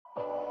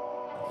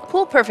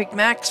Pool Perfect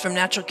Max from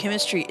Natural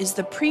Chemistry is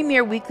the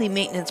premier weekly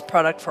maintenance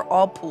product for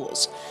all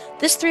pools.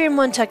 This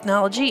 3-in-1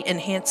 technology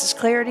enhances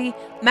clarity,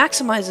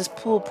 maximizes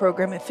pool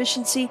program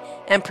efficiency,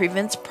 and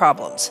prevents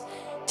problems.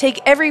 Take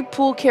every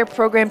pool care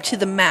program to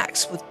the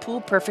max with Pool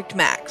Perfect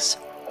Max.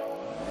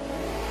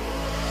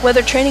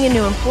 Whether training a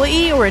new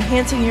employee or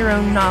enhancing your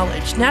own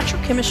knowledge,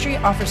 Natural Chemistry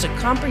offers a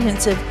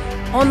comprehensive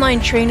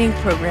online training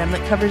program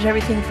that covers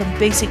everything from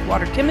basic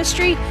water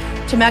chemistry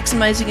to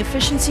maximizing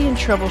efficiency and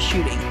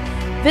troubleshooting.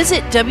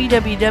 Visit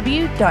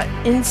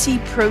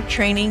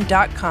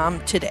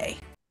www.ncprotraining.com today.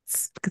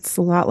 It's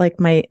a lot like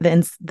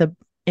the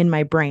in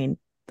my brain,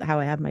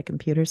 how I have my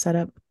computer set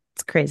up.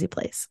 It's a crazy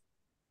place.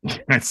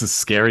 It's a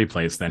scary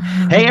place then.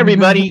 Hey,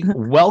 everybody.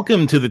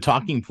 Welcome to the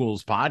Talking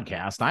Pools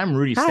podcast. I'm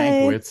Rudy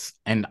Stankiewicz,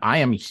 and I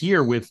am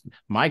here with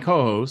my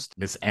co-host,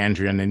 Miss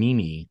Andrea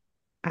Nannini.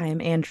 I'm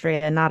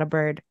Andrea, not a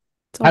bird.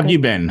 How have you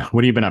been?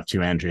 What have you been up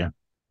to, Andrea?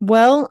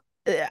 Well,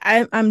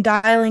 I'm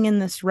dialing in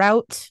this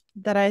route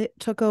that I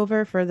took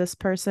over for this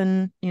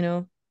person,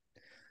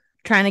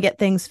 trying to get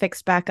things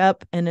fixed back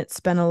up, and it's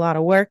been a lot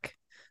of work.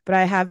 But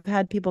I have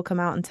had people come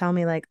out and tell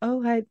me like,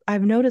 oh,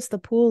 I've noticed the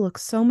pool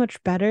looks so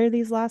much better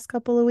these last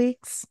couple of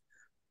weeks.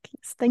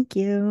 Yes, thank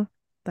you.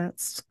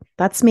 That's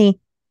me.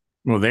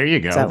 Well, there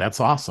you go. So, that's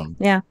awesome.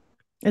 Yeah,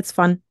 it's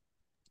fun.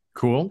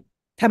 Cool.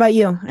 How about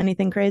you?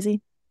 Anything crazy?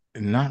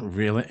 Not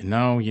really.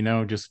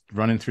 No, just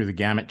running through the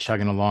gamut,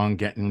 chugging along,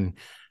 getting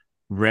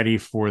ready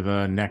for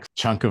the next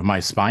chunk of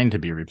my spine to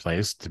be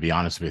replaced. To be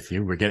honest with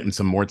you, we're getting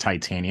some more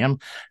titanium.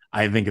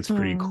 I think it's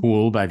pretty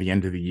cool. By the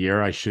end of the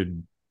year, I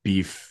should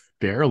be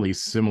fairly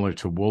similar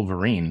to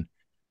Wolverine.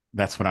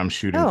 That's what I'm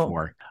shooting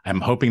for.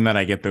 I'm hoping that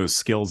I get those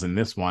skills in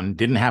this one.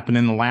 Didn't happen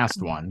in the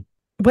last one.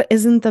 But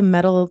isn't the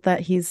metal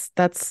that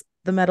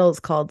the metal is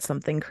called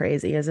something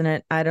crazy, isn't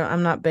it?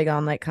 I'm not big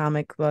on like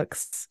comic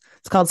books.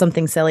 It's called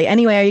something silly.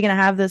 Anyway, are you going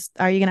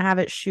to have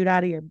it shoot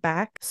out of your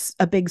back?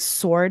 A big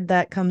sword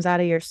that comes out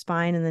of your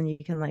spine, and then you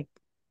can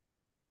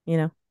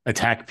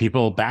attack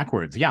people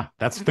backwards. Yeah,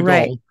 that's the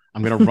goal.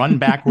 I'm going to run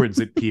backwards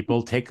at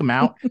people, take them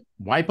out,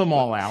 wipe them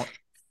all out.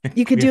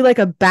 You could do like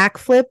a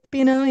backflip,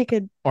 you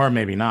could. Or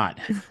maybe not.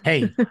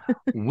 Hey,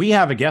 we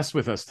have a guest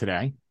with us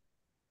today.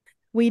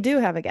 We do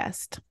have a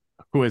guest.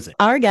 Who is it?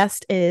 Our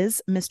guest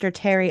is Mr.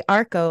 Terry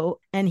Arko,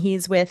 and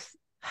he's with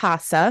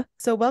HASA.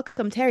 So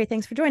welcome, Terry.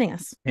 Thanks for joining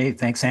us. Hey,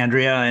 thanks,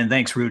 Andrea. And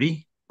thanks,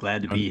 Rudy.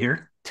 Glad to be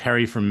here.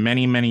 Terry for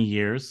many, many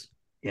years.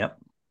 Yep.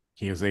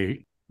 He is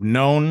a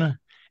known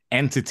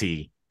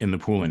entity in the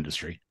pool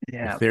industry.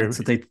 Yeah,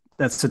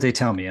 that's what they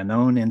tell me, a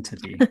known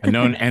entity. A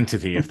known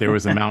entity. If there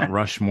was a Mount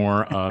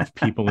Rushmore of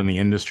people in the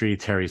industry,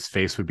 Terry's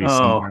face would be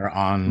somewhere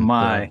on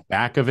the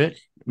back of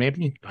it.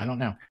 Maybe. I don't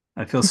know.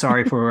 I feel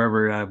sorry for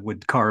whoever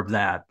would carve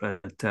that,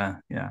 but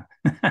yeah.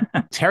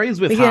 Terry's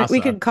with HASA.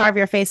 We could carve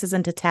your faces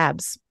into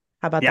tabs.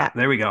 How about that?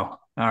 There we go.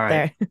 All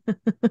right.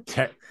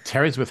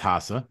 Terry's with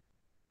HASA,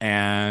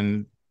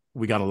 and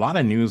we got a lot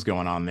of news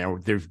going on there.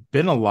 There's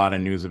been a lot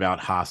of news about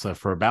HASA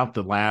for about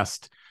the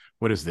last,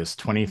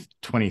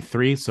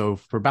 2023? So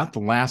for about the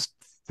last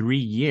 3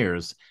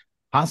 years,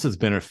 HASA's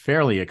been a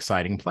fairly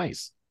exciting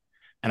place.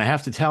 And I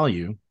have to tell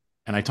you,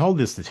 and I told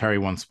this to Terry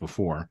once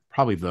before,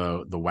 probably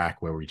the WAC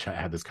where we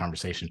had this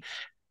conversation,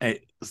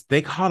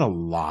 they caught a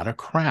lot of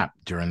crap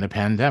during the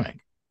pandemic.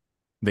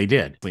 They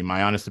did.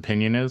 My honest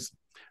opinion is,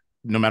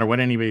 no matter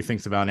what anybody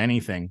thinks about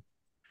anything,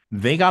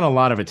 they got a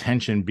lot of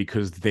attention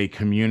because they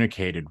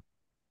communicated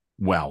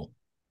well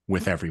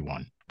with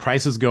everyone.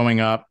 Prices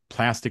going up,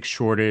 plastic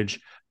shortage,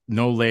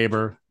 no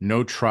labor,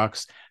 no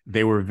trucks.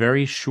 They were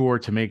very sure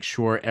to make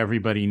sure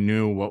everybody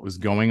knew what was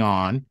going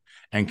on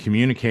and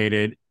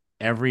communicated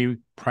every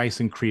price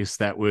increase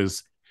that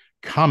was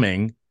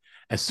coming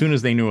as soon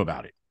as they knew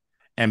about it.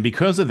 And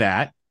because of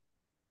that,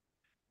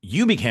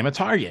 you became a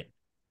target.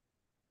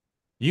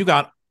 You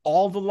got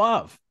all the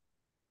love.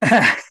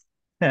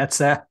 That's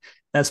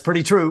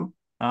pretty true.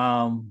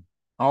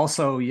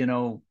 Also,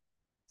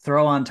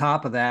 throw on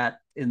top of that,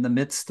 in the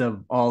midst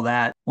of all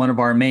that, one of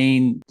our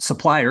main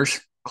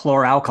suppliers,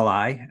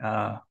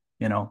 chlor-alkali,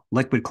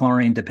 liquid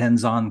chlorine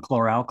depends on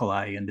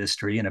chlor-alkali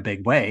industry in a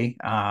big way.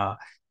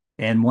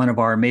 And one of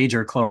our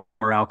major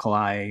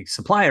chlor-alkali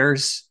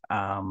suppliers,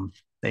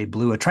 they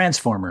blew a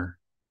transformer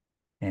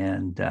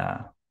and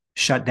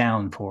shut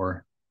down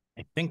for.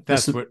 I think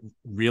that's what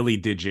really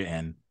did you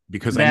in,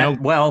 because that, I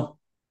know. Well,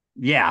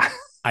 yeah.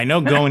 I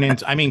know going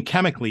into,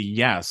 chemically,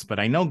 yes, but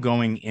I know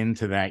going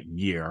into that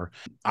year,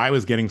 I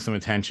was getting some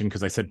attention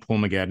because I said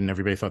Poolmageddon.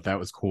 Everybody thought that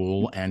was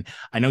cool. And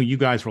I know you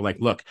guys were like,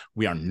 look,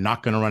 we are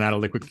not going to run out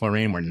of liquid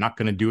chlorine. We're not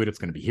going to do it. It's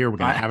going to be here. We're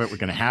going to have it. We're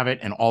going to have it.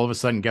 And all of a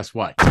sudden, guess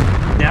what?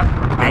 Yep.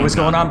 I was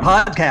going on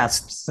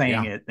podcasts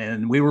saying it,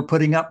 and we were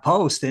putting up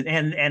posts,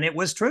 and it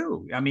was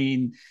true.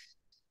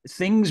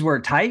 Things were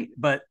tight,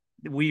 but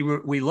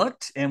we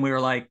looked and we were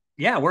like,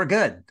 yeah, we're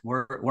good.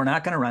 We're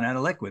not going to run out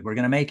of liquid. We're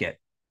going to make it.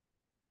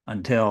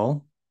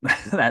 Until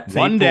that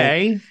one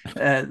day,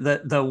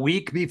 the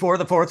week before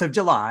the 4th of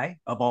July,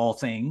 of all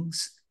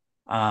things,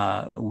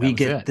 we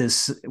get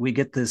this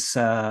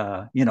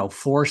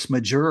force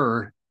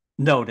majeure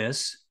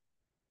notice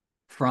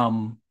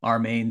from our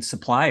main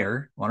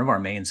supplier, one of our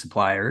main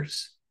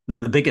suppliers,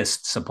 the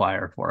biggest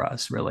supplier for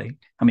us, really.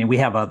 I mean, we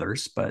have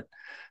others, but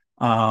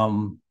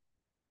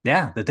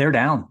yeah, that they're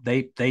down.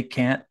 They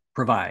can't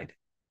provide.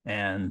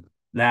 And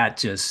that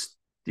just,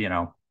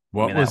 I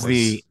What mean, that was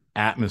the was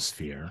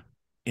atmosphere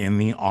in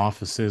the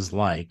offices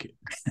like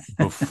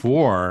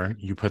before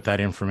you put that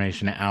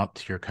information out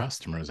to your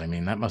customers? I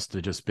mean, that must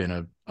have just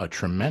been a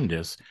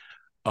tremendous,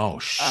 oh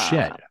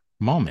shit,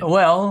 moment.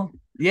 well,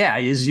 yeah,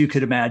 as you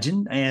could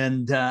imagine.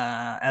 And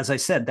as I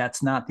said,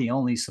 that's not the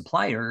only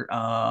supplier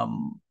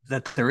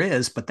that there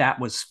is, but that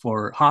was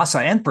for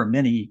HASA and for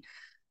many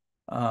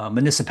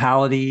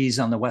municipalities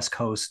on the West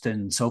Coast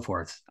and so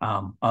forth,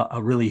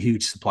 a really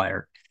huge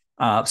supplier.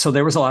 So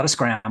there was a lot of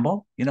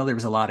scramble. There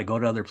was a lot of go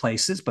to other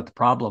places, but the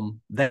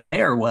problem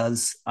there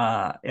was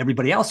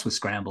everybody else was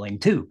scrambling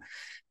too.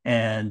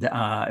 And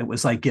it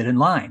was like, get in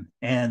line.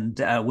 And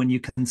when you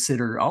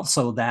consider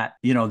also that,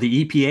 the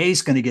EPA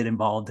is going to get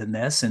involved in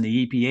this, and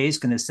the EPA is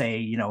going to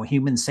say,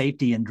 human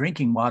safety and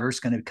drinking water is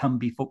going to come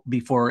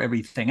before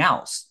everything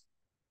else.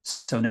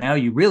 So now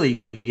you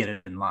really get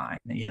in line,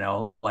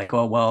 like,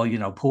 oh, well,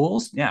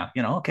 pools. Yeah.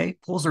 Okay.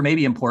 Pools are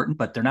maybe important,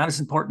 but they're not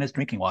as important as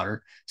drinking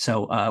water.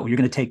 So you're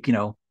going to take,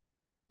 a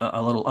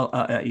little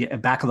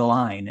back of the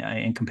line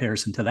in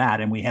comparison to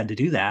that. And we had to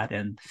do that.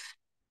 And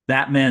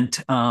that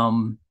meant,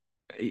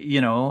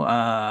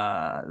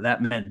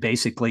 that meant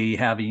basically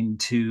having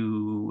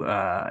to,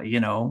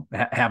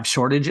 have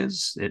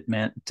shortages. It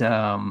meant,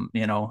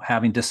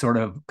 having to sort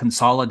of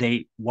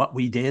consolidate what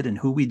we did and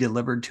who we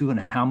delivered to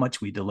and how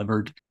much we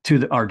delivered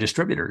to our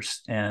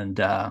distributors. And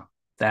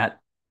that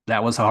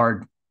was a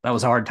hard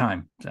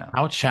time. So.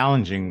 How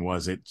challenging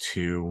was it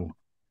to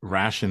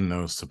ration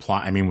those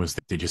supply? I mean,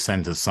 did you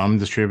send to some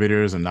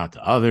distributors and not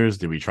to others?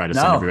 Did we try to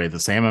send everybody the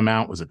same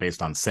amount? Was it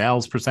based on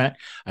sales percent?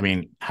 I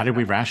mean, how did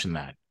we ration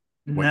that?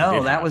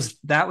 No, that was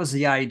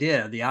the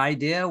idea. The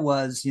idea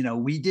was,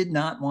 we did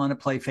not want to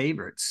play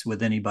favorites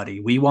with anybody.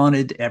 We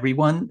wanted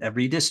everyone,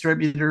 every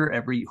distributor,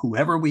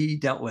 whoever we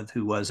dealt with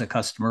who was a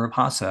customer of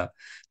HASA,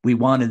 we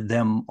wanted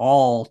them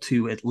all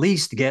to at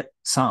least get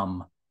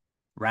some,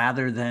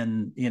 rather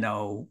than,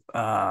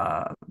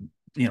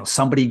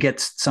 somebody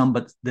gets some,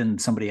 but then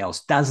somebody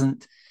else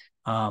doesn't.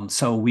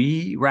 So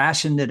we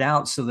rationed it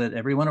out so that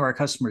every one of our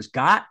customers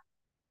got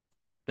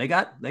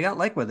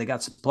liquid, they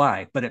got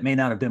supply, but it may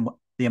not have been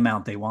the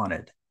amount they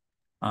wanted.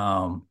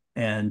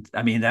 And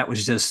I mean, that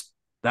was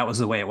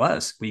the way it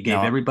was. We gave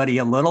everybody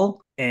a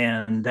little,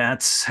 and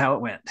that's how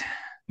it went.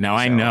 Now,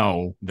 I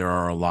know there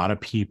are a lot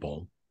of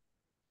people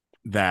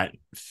that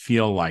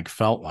still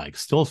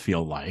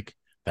feel like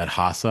that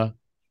HASA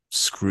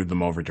screwed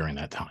them over during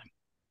that time.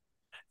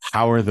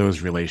 How are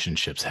those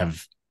relationships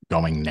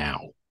going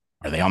now?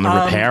 Are they on the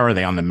repair? Are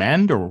they on the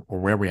mend, or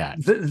where are we at?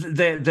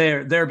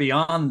 They're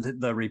beyond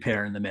the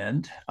repair and the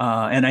mend.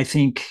 And I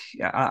think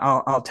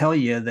I'll tell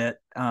you that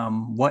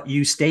what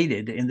you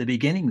stated in the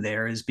beginning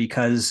there is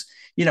because,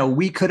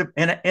 we could have,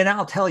 and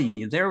I'll tell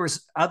you, there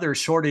was other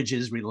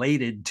shortages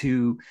related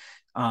to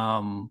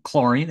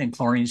chlorine and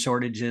chlorine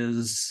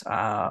shortages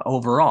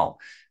overall.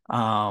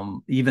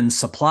 Even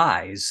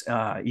supplies,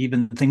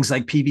 even things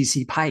like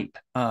PVC pipe,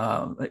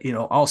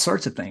 all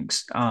sorts of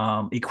things,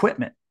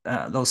 equipment.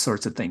 Those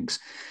sorts of things.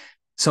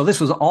 So this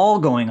was all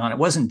going on. It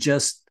wasn't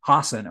just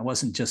HASA, and it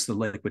wasn't just the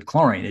liquid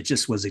chlorine. It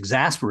just was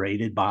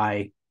exasperated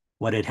by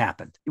what had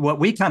happened. What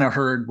we kind of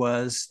heard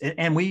was,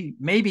 and we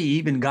maybe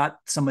even got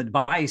some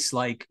advice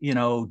like,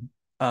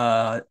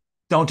 don't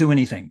do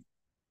anything,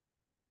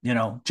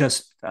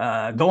 just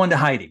go into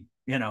hiding,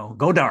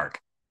 go dark.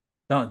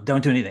 Don't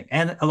do anything.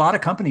 And a lot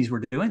of companies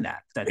were doing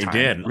that. They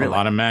did. Really. A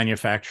lot of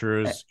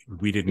manufacturers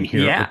we didn't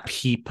hear a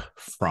peep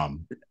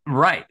from.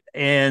 Right.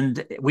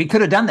 And we could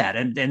have done that.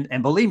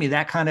 And believe me,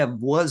 that kind of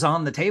was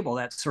on the table,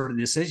 that sort of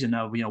decision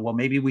of, well,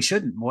 maybe we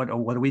shouldn't. What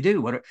do we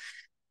do?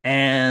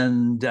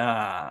 And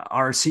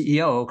our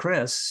CEO,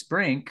 Chris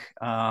Brink, is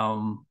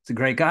a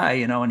great guy,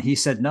 and he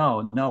said,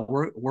 no,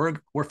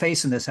 we're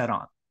facing this head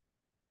on.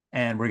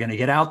 And we're going to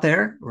get out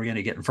there. We're going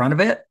to get in front of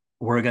it.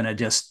 We're going to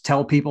just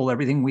tell people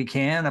everything we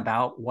can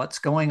about what's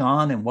going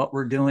on and what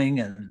we're doing,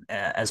 and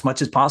as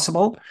much as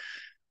possible.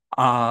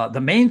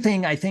 The main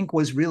thing, I think,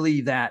 was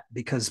really that,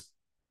 because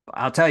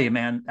I'll tell you,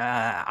 man,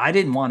 I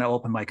didn't want to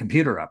open my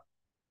computer up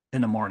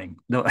in the morning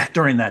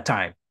during that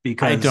time,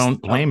 because I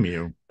don't blame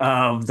you.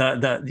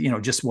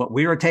 Just what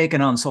we were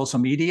taking on social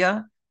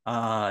media,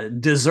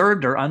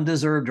 deserved or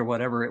undeserved or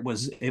whatever, it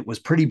was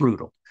pretty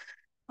brutal.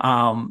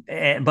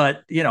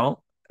 But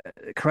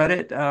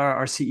credit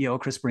our CEO,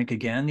 Chris Brink,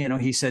 again.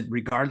 He said,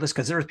 regardless,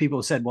 because there was people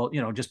who said, well,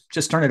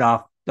 just turn it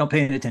off. Don't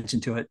pay any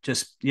attention to it.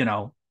 Just,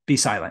 be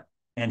silent.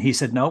 And he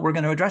said, no, we're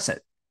going to address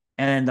it.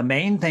 And the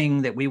main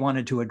thing that we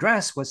wanted to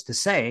address was to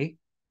say,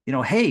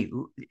 hey,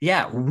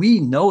 yeah, we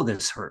know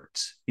this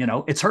hurts.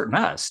 It's hurting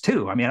us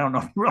too. I mean, I don't know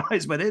if you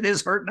realize, but it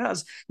is hurting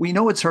us. We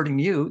know it's hurting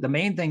you. The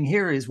main thing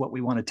here is what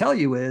we want to tell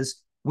you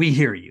is we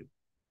hear you.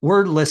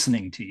 We're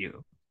listening to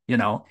you,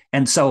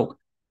 and so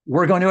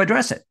we're going to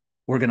address it.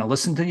 we're going to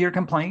listen to your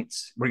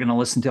complaints. We're going to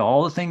listen to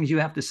all the things you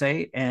have to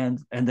say. And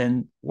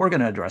then we're going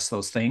to address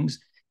those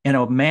things in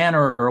a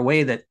manner or a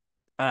way that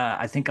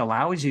I think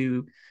allows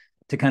you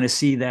to kind of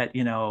see that,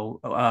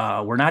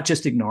 we're not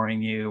just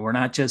ignoring you. We're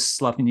not just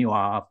sloughing you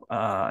off.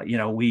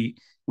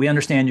 We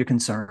understand your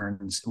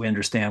concerns. We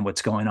understand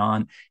what's going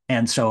on.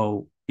 And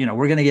so,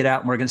 we're going to get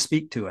out and we're going to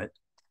speak to it.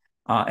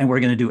 And we're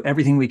going to do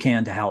everything we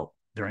can to help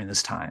during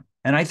this time.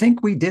 And I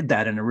think we did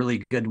that in a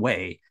really good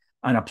way,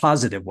 in a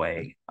positive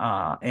way.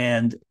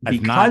 And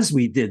because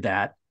we did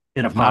that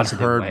in a positive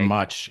way. I've not heard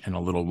much in a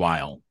little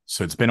while.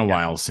 So it's been a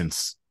while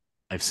since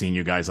I've seen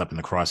you guys up in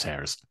the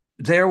crosshairs.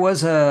 There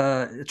was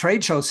a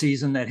trade show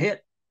season that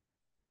hit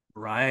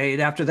right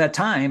after that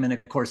time. And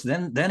of course,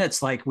 then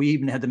it's like we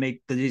even had to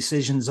make the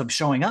decisions of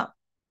showing up.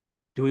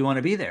 Do we want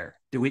to be there?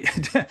 Do we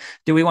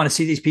want to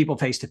see these people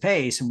face to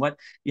face? And what,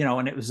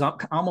 and it was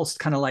almost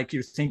kind of like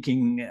you're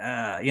thinking,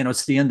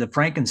 it's the end of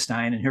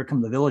Frankenstein, and here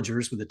come the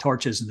villagers with the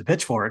torches and the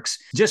pitchforks.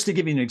 Just to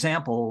give you an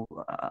example,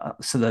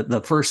 so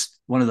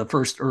one of the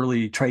first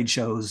early trade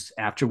shows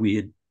after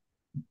we're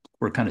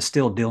kind of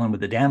still dealing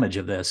with the damage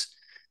of this,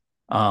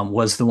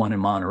 was the one in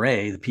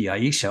Monterey, the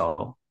PIE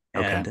show.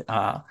 Okay.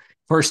 And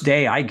first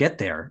day I get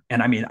there,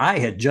 and I mean, I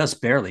had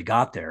just barely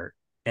got there,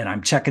 and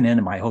I'm checking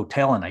into my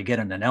hotel, and I get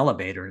in an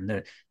elevator,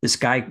 and this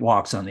guy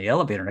walks on the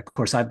elevator. And of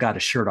course, I've got a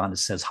shirt on that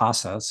says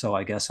HASA, so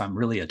I guess I'm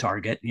really a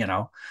target,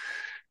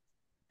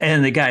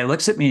 And the guy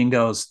looks at me and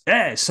goes,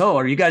 "Hey, so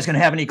are you guys going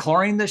to have any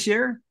chlorine this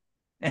year?"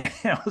 And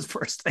that was the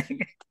first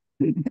thing.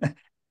 And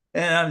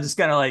I'm just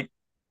kind of like,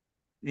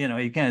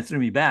 he kind of threw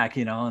me back,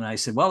 and I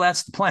said, "Well,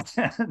 that's the plan,"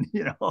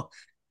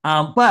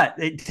 But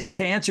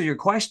to answer your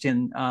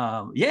question,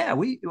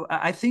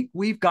 I think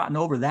we've gotten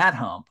over that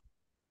hump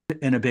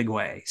in a big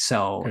way.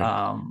 So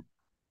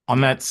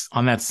on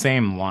that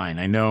same line,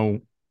 I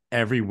know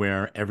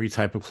everywhere, every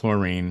type of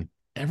chlorine,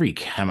 every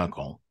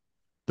chemical,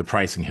 the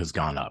pricing has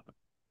gone up.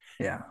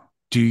 Yeah.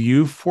 Do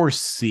you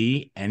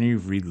foresee any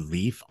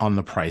relief on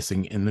the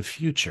pricing in the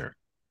future?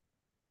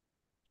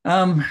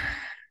 That's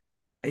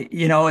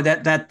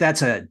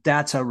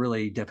a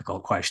really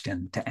difficult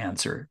question to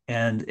answer.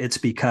 And it's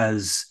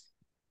because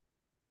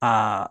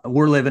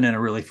we're living in a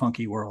really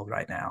funky world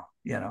right now.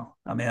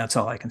 I mean, that's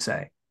all I can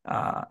say.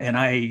 And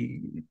I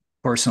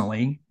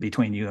personally,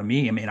 between you and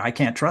me, I mean, I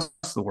can't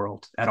trust the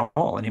world at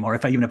all anymore.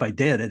 Even if I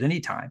did at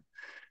any time,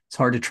 it's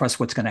hard to trust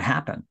what's going to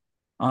happen.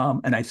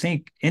 And I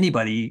think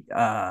anybody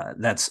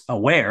that's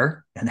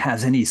aware and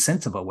has any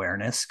sense of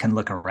awareness can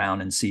look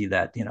around and see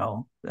that,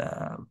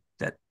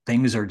 that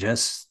things are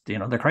just,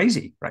 they're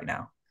crazy right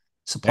now.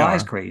 Supply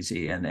is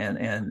crazy, and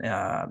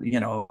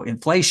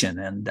inflation,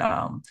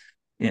 and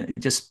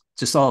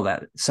just all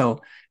that.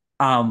 So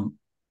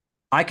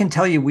I can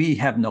tell you we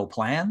have no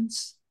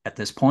plans at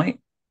this point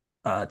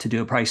to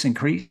do a price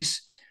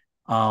increase.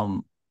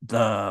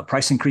 The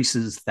price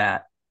increases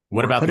that.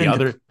 What about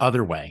the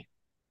other way?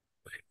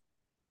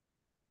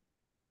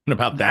 What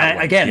about that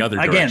way? The other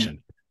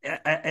direction?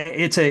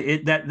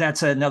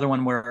 That's another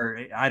one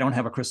where I don't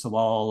have a crystal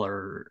ball,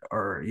 or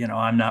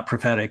I'm not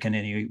prophetic in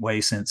any way,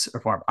 sense,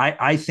 or form.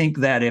 I think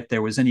that if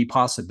there was any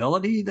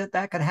possibility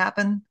that could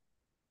happen,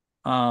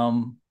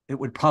 it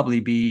would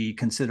probably be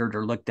considered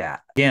or looked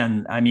at.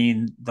 Again, I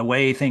mean, the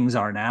way things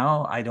are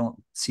now, I don't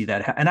see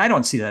that, and I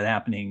don't see that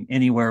happening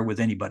anywhere with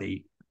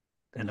anybody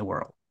in the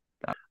world.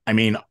 I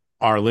mean,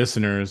 our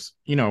listeners,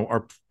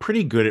 are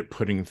pretty good at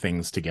putting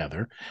things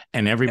together,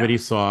 and everybody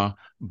saw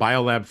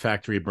Biolab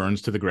Factory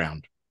burns to the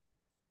ground.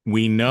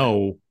 We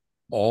know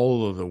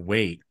all of the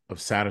weight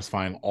of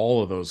satisfying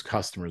all of those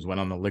customers went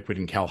on the liquid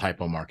and cal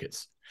hypo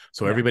markets.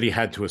 So everybody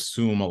had to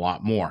assume a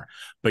lot more.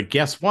 But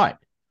guess what?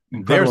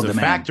 There's a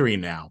factory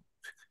now.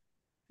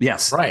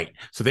 Yes. Right.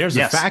 So there's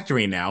a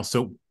factory now.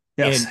 So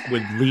it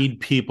would lead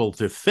people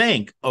to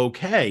think,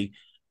 okay,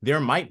 there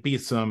might be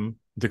some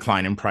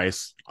decline in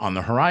price on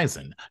the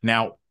horizon.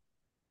 Now,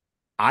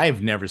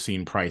 I've never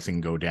seen pricing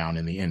go down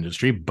in the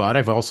industry, but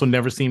I've also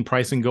never seen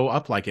pricing go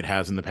up like it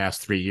has in the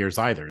past 3 years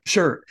either.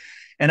 Sure.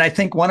 And I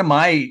think one of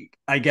my,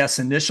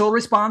 initial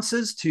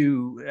responses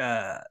to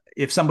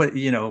if somebody,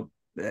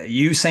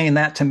 you saying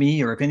that to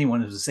me, or if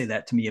anyone was to say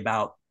that to me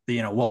about,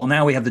 well,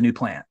 now we have the new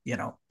plant,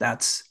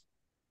 that's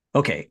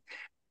okay.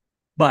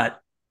 But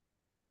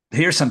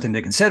here's something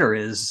to consider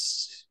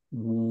is,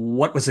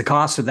 what was the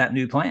cost of that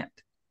new plant?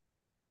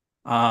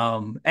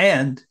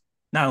 And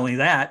not only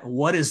that,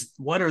 what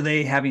are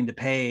they having to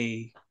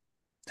pay?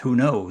 Who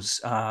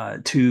knows,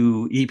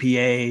 to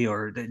EPA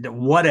or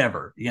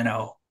whatever,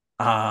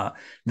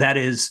 that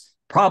is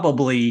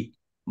probably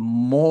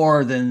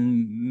more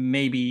than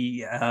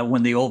maybe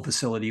when the old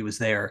facility was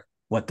there,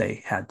 what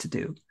they had to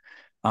do.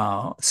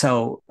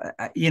 So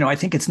I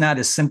think it's not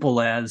as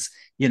simple as,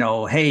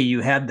 hey,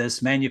 you had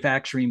this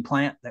manufacturing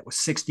plant that was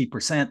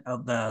 60%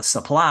 of the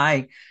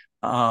supply,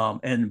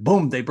 and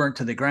boom, they burnt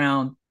to the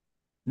ground.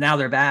 Now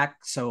they're back,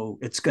 so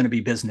it's going to be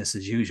business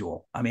as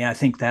usual. I mean, I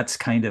think that's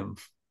kind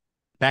of...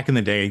 Back in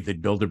the day, they'd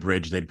build a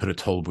bridge, they'd put a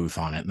toll booth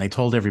on it, and they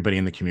told everybody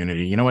in the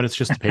community, you know what, it's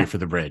just to pay for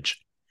the bridge.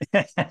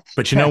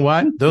 But you know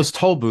what? Those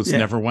toll booths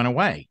never went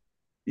away.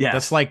 That's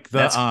Yes, like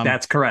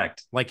that's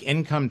correct. like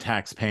income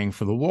tax paying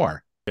for the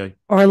war.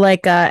 Or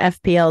like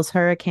FPL's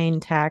hurricane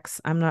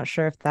tax. I'm not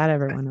sure if that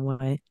ever went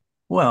away.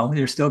 Well,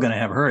 you're still going to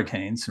have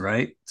hurricanes,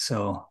 right?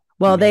 So, I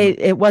Well, mean,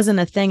 it wasn't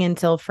a thing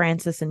until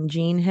Francis and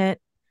Jean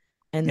hit,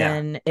 and yeah.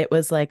 then it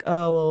was like,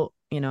 oh,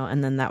 well,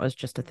 and then that was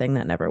just a thing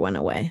that never went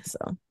away.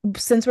 So,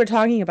 since we're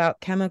talking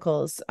about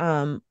chemicals,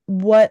 so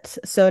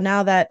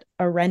now that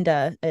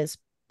Arenda is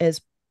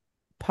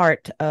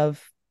part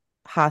of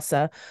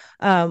HASA,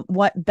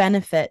 what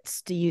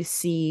benefits do you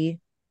see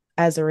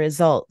as a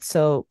result?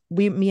 So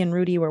me and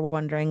Rudy were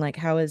wondering, like,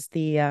 how is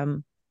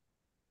the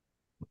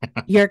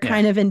you're Yeah.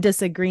 kind of in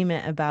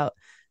disagreement about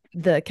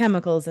the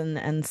chemicals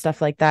and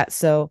stuff like that.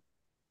 So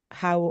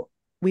how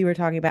we were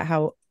talking about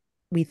how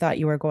we thought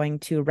you were going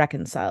to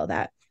reconcile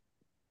that.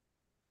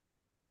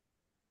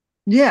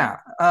 Yeah.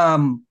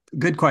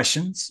 Good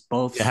questions.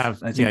 Both. I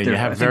think You they're,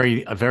 have I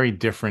think, a very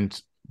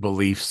different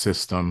belief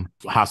system.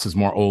 Haas is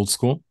more old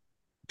school,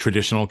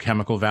 traditional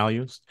chemical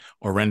values.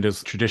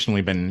 Orenda's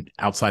traditionally been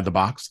outside the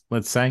box,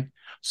 let's say.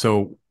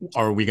 So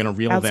are we going to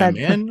reel them Outside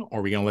the in? Or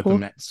are we going to let pool.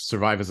 them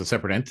survive as a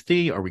separate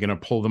entity? Are we going to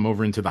pull them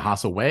over into the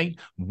HASA way?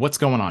 What's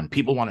going on?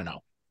 People want to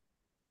know.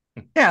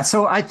 yeah.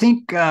 So I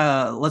think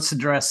let's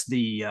address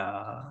the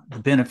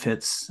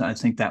benefits. I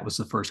think that was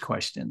the first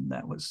question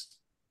that was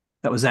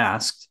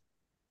asked.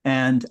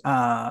 And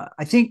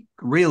I think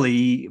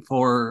really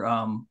for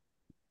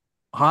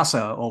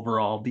HASA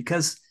overall,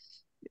 because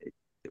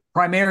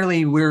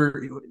primarily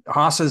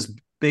HASA's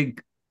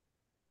big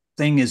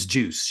thing is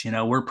juice.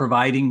 We're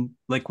providing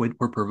liquid,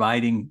 we're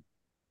providing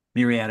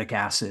muriatic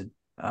acid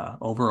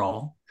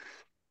overall.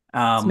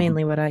 It's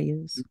mainly what I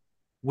use.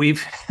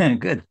 We've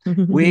good.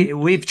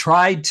 We've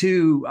tried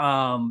to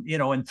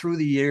and through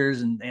the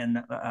years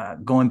and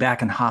going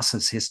back in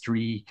HASA's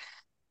history,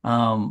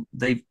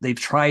 they've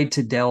tried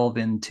to delve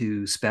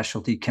into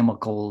specialty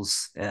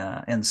chemicals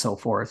and so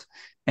forth,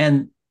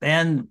 and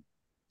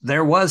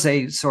there was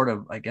a sort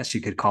of, I guess you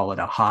could call it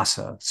a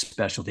HASA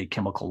specialty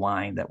chemical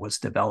line that was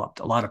developed.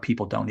 A lot of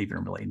people don't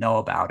even really know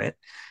about it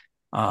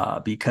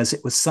because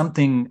it was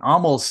something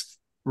almost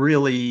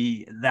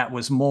really that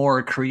was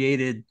more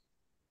created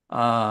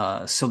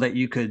so that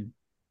you could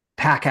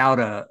pack out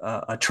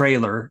a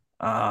trailer,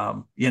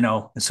 so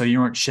you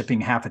weren't shipping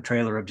half a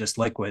trailer of just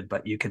liquid,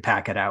 but you could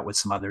pack it out with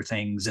some other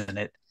things in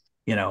it.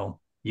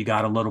 You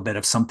got a little bit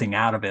of something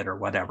out of it or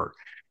whatever.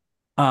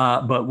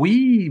 But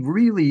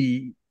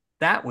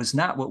that was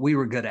not what we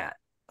were good at.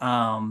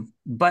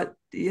 But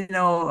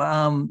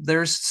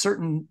there's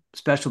certain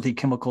specialty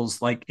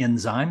chemicals like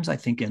enzymes. I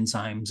think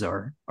enzymes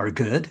are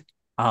good.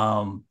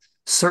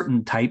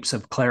 Certain types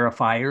of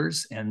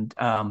clarifiers and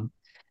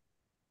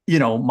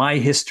my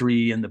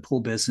history in the pool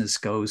business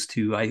goes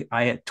to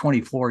I had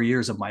 24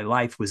 years of my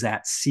life was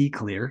at C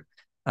Clear.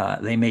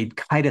 They made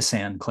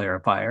chitosan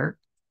clarifier,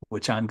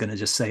 which I'm going to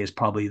just say is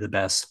probably the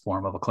best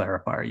form of a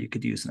clarifier you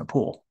could use in a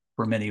pool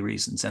for many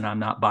reasons. And I'm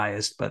not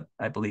biased, but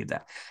I believe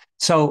that.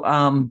 So,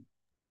 and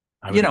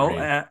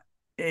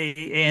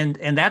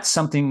that's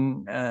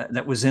something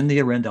that was in the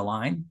Arenda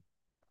line,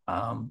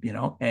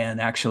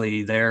 and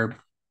actually their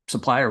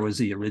supplier was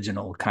the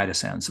original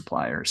chitosan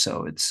supplier.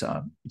 So it's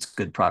a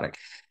good product.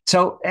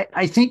 So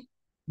I think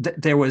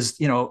there was,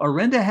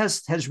 Arenda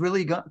has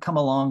really come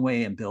a long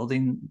way in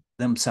building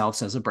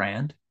themselves as a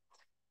brand.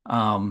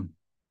 And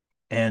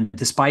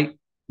despite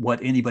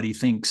what anybody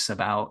thinks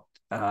about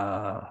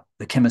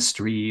the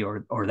chemistry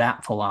or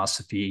that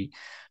philosophy,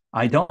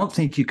 I don't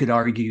think you could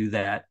argue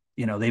that,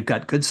 they've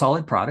got good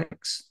solid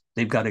products.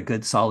 They've got a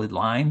good solid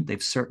line.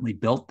 They've certainly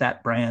built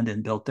that brand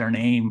and built their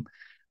name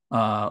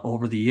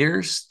over the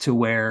years to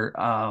where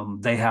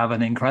they have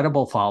an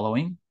incredible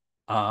following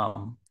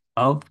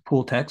of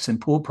pool techs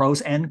and pool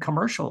pros and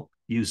commercial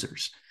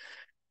users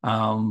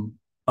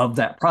of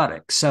that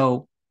product.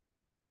 So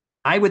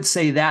I would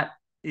say that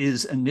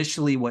is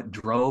initially what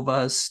drove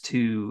us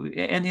to,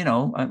 and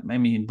I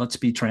mean, let's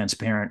be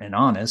transparent and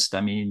honest.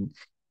 I mean,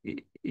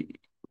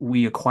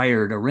 we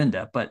acquired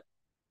Arenda, but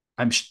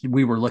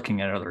we were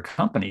looking at other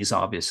companies,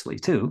 obviously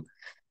too.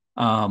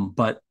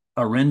 But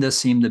Arenda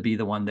seemed to be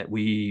the one that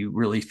we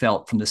really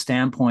felt from the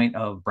standpoint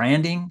of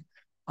branding.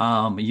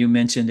 You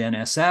mentioned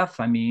NSF.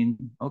 I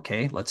mean,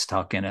 okay, let's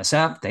talk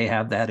NSF. They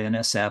have that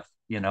NSF,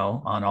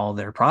 on all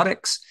their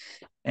products,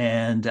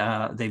 and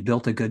they've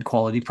built a good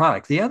quality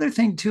product. The other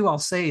thing too, I'll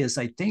say is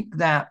I think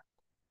that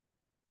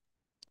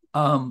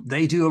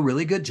they do a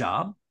really good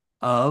job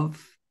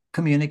of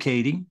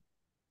communicating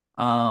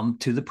to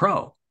the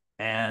pro.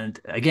 And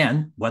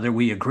again, whether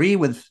we agree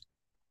with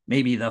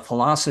maybe the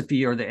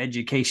philosophy or the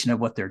education of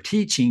what they're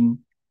teaching,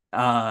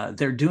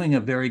 they're doing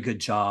a very good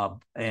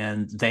job,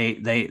 and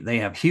they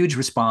have huge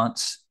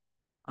response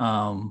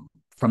from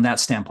that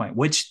standpoint,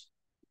 which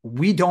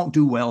we don't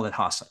do well at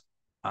HASA.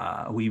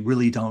 We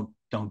really don't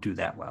do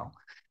that well.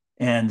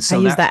 And so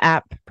I use that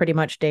app pretty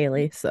much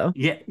daily. So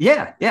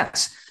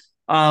yes.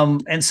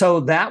 And so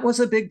that was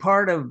a big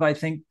part of, I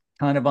think,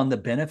 kind of on the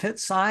benefit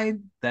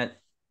side that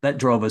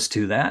drove us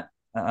to that,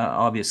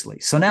 obviously.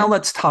 So now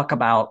let's talk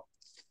about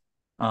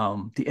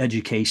the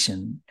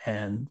education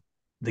and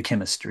the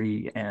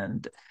chemistry.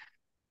 And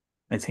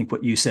I think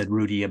what you said,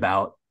 Rudy,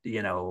 about,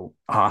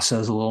 HASA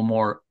is a little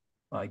more,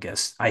 I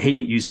guess, I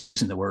hate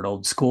using the word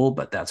old school,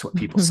 but that's what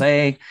people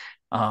say.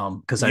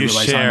 Because I You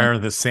realize share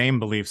the same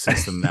belief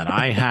system that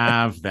I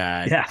have,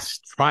 that Yeah. it's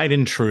tried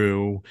and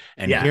true.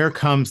 And Yeah. here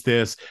comes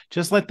this.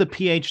 Just let the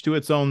pH do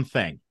its own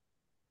thing.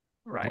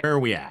 Right. Where are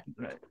we at?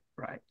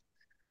 Right.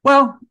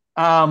 Well,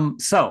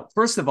 so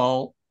first of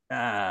all,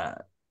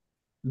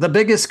 the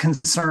biggest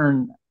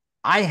concern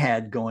I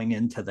had going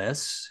into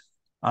this,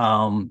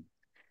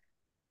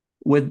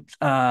 with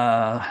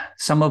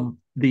some of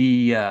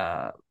the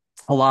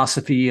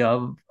philosophy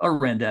of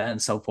Orinda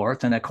and so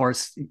forth, and of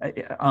course,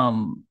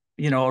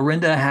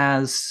 Orinda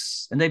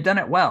has, and they've done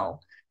it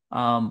well,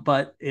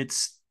 but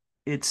it's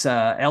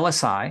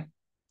LSI,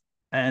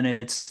 and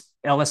it's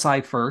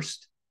LSI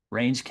first,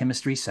 range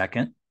chemistry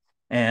second.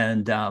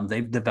 And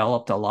they've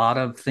developed a lot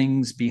of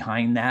things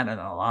behind that and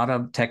a lot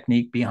of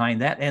technique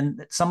behind that.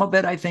 And some of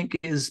it, I think,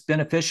 is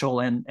beneficial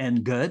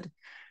and good.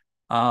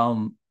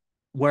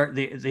 Where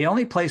the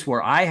only place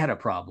where I had a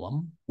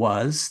problem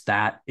was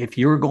that if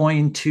you were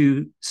going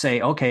to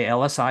say, okay,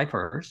 LSI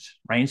first,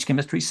 range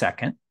chemistry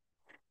second,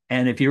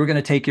 and if you were going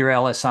to take your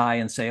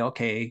LSI and say,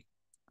 okay,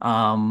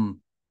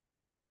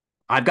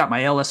 I've got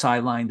my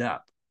LSI lined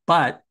up,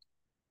 but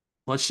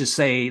let's just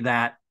say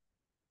that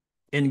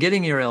in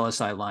getting your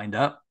LSI lined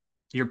up,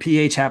 your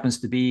pH happens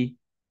to be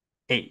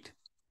 8,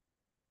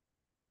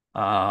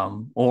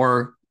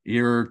 or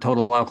your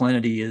total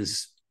alkalinity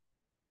is,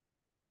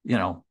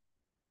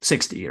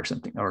 60 or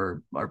something,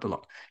 or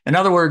below. In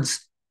other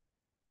words,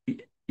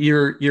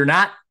 you're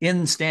not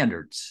in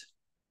standards,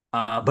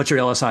 but your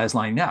LSI is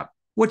lining up,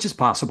 which is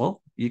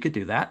possible. You could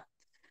do that.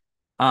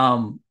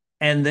 And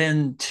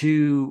then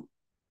to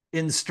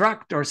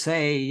instruct or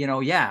say,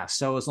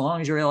 so as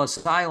long as your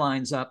LSI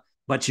lines up,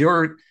 but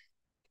your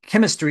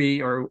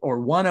chemistry or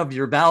one of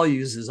your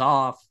values is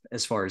off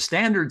as far as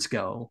standards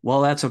go,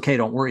 well, that's okay.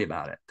 Don't worry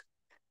about it.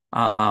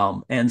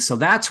 And so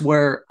that's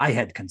where I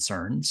had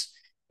concerns.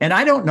 And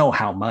I don't know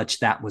how much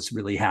that was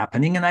really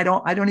happening. And I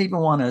don't even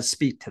want to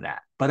speak to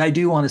that, but I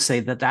do want to say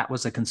that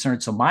was a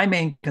concern. So my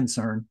main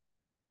concern,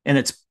 and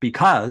it's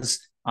because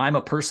I'm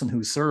a person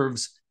who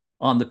serves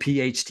on the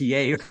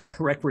PHTA,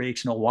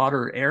 Recreational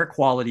Water Air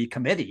Quality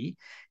Committee.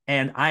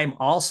 And I'm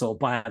also,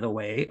 by the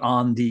way,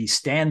 on the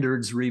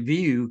Standards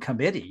Review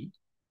Committee.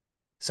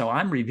 So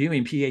I'm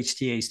reviewing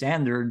PHTA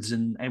standards,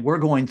 and we're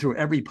going through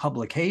every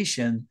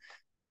publication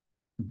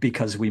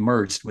because we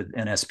merged with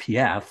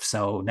NSPF.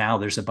 So now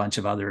there's a bunch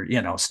of other,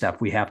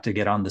 stuff we have to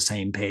get on the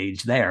same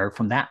page there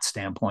from that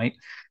standpoint.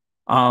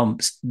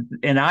 And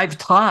I've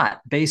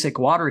taught basic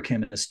water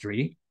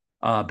chemistry,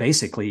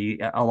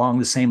 basically along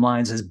the same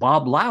lines as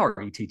Bob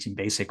Lowry teaching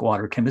basic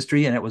water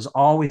chemistry. And it was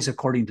always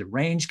according to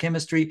range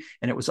chemistry,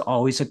 and it was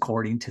always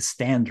according to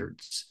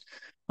standards.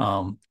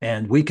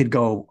 And we could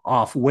go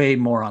off way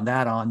more on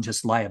that, on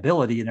just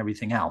liability and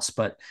everything else,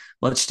 but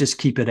let's just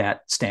keep it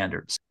at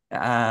standards.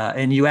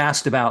 And you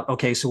asked about,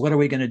 okay, so what are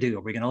we going to do?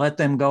 Are we going to let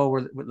them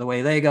go the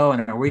way they go?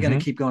 And are we going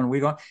to keep going?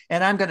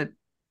 And I'm going to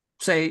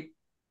say,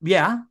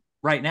 yeah,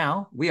 right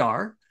now we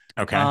are.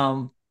 Okay.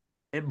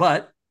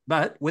 But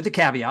with the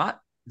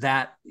caveat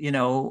that,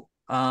 we're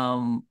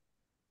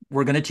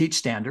going to teach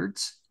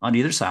standards on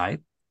either side.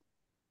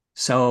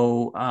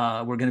 So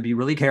we're going to be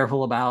really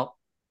careful about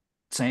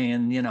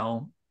saying,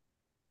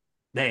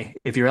 hey,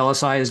 if your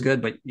LSI is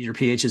good, but your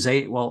pH is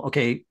 8, well,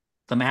 okay,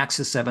 the max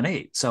is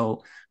 7.8.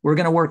 So we're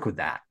going to work with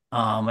that.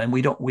 And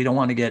we don't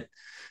want to get,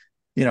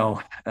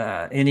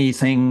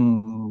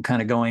 anything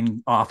kind of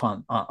going off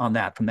on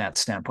that from that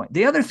standpoint.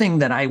 The other thing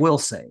that I will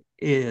say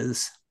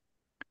is,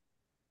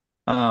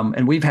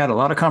 and we've had a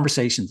lot of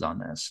conversations on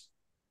this.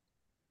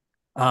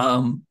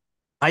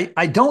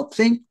 I don't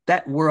think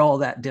that we're all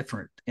that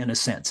different in a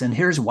sense. And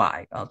here's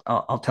why.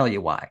 I'll tell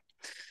you why.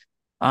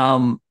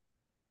 I'm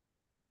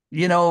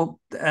teaching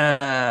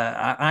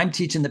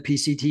the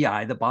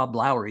PCTI, the Bob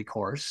Lowry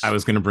course. I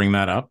was going to bring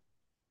that up.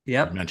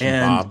 Yep. You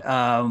mentioned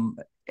Bob.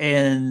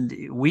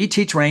 And we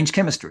teach range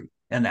chemistry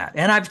and that.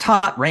 And I've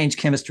taught range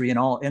chemistry in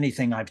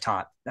anything I've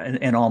taught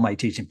in all my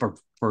teaching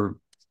for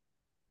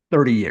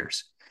 30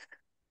 years.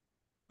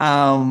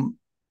 And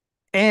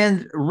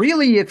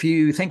really, if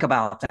you think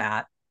about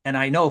that, and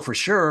I know for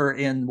sure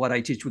in what I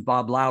teach with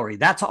Bob Lowry,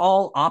 that's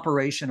all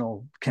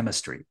operational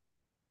chemistry.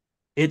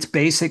 It's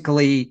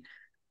basically,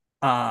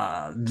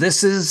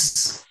 this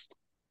is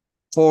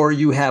for,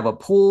 you have a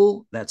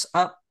pool that's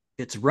up,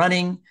 it's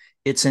running,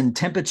 it's in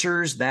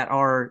temperatures that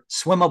are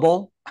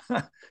swimmable,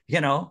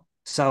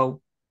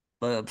 so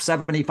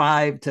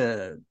 75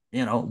 to,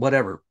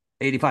 whatever,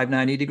 85,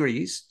 90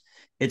 degrees.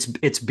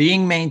 It's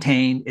being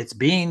maintained, it's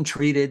being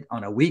treated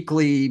on a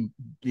weekly,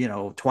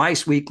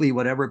 twice weekly,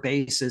 whatever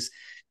basis.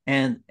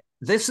 And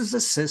this is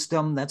a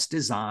system that's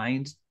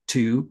designed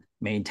to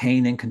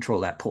maintain and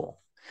control that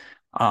pool.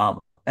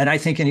 And I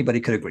think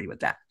anybody could agree with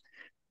that.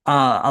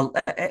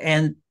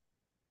 And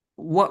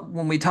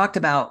when we talked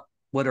about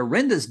what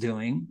Orinda's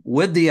doing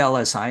with the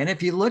LSI, and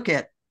if you look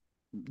at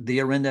the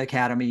Orinda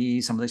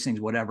Academy, some of these things,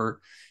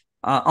 whatever.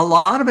 A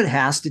lot of it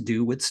has to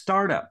do with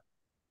startup.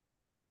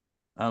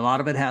 A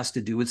lot of it has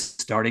to do with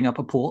starting up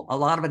a pool. A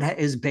lot of it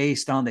is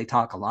based on, they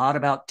talk a lot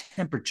about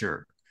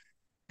temperature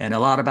and a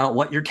lot about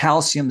what your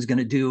calcium is going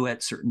to do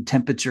at certain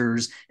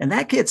temperatures. And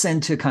that gets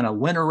into kind of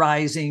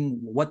winterizing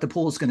what the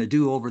pool is going to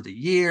do over the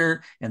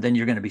year. And then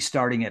you're going to be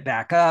starting it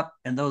back up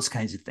and those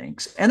kinds of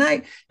things.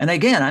 And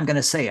again, I'm going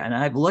to say, and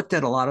I've looked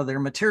at a lot of their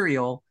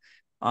material,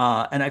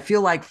 and I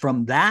feel like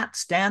from that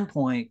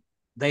standpoint,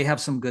 they have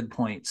some good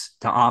points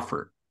to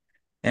offer.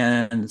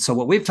 And so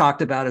what we've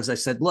talked about is I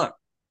said, look,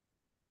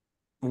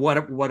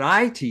 what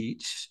I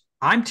teach,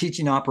 I'm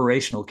teaching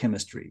operational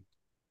chemistry.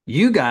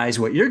 You guys,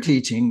 what you're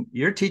teaching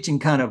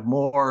kind of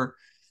more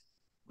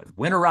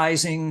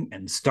winterizing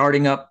and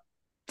starting up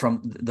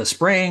from the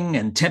spring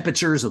and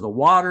temperatures of the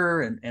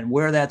water and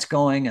where that's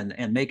going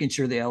and making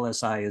sure the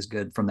LSI is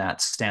good from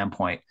that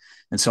standpoint.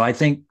 And so I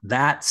think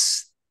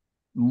that's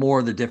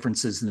more the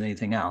differences than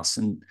anything else.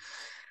 And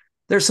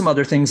there's some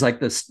other things like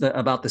this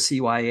about the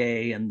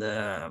CYA and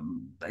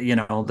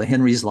the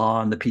Henry's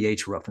Law and the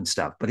pH roof and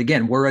stuff. But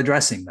again, we're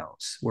addressing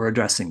those.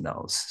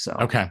 So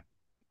okay.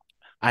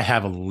 I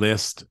have a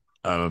list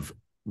of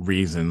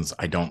reasons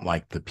I don't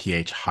like the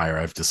pH higher.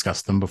 I've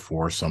discussed them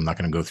before, so I'm not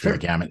going to go through the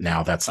gamut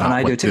now. That's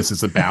not what this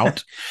is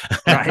about.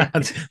 Right.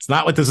 It's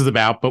not what this is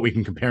about, but we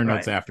can compare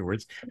notes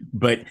afterwards.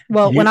 But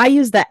when I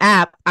use the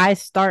app, I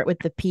start with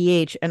the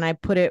pH and I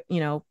put it,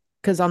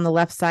 because on the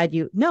left side,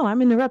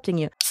 I'm interrupting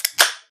you.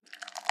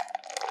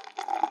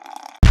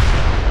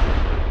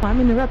 I'm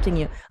interrupting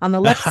you. On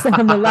the left side,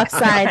 on the left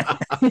side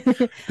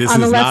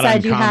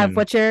you have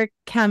what your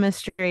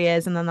chemistry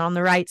is, and then on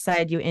the right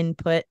side you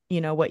input,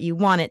 what you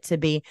want it to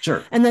be.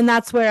 Sure. And then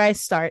that's where I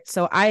start.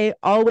 So I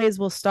always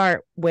will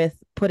start with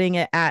putting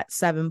it at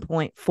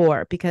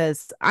 7.4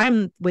 because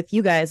I'm with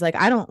you guys. Like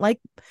I don't like,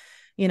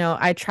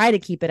 I try to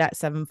keep it at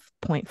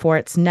 7.4.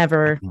 It's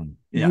never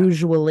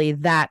usually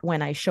that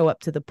when I show up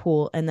to the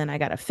pool, and then I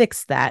got to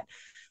fix that.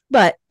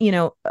 But,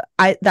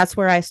 that's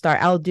where I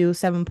start. I'll do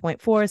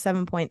 7.4,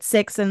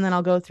 7.6, and then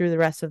I'll go through the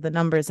rest of the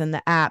numbers in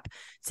the app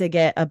to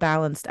get a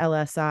balanced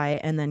LSI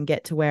and then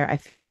get to where I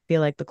feel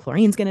like the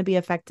chlorine's going to be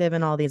effective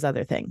and all these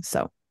other things.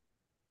 So,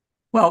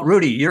 well,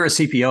 Rudy, you're a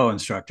CPO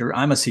instructor.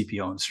 I'm a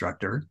CPO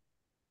instructor.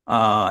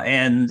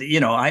 And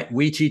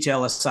we teach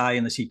LSI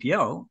in the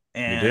CPO,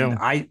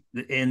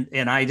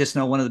 and I just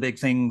know one of the big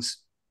things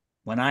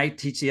when I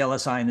teach the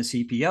LSI in the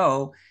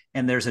CPO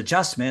and there's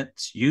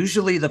adjustments,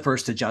 usually the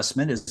first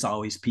adjustment is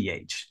always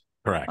pH.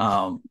 Correct.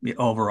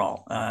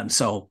 Overall.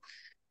 So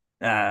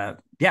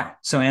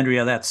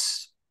Andrea,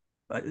 that's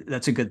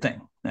a good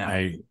thing.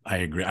 Yeah. I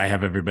agree. I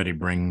have everybody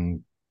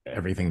bring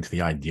everything to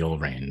the ideal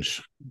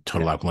range,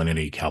 total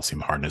alkalinity,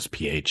 calcium hardness,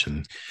 pH,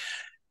 and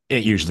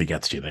it usually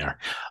gets you there.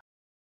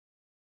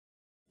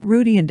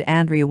 Rudy and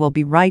Andrea will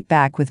be right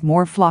back with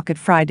more Flocket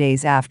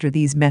Fridays after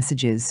these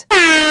messages.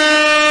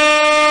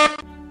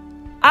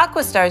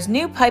 Aquastar's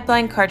new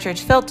pipeline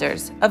cartridge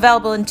filters,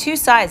 available in 2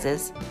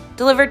 sizes,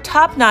 deliver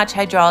top-notch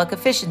hydraulic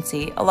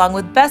efficiency along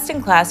with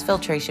best-in-class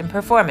filtration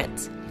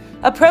performance,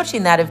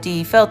 approaching that of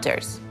DE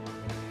filters.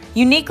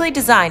 Uniquely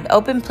designed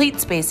open pleat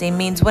spacing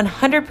means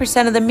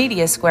 100% of the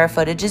media square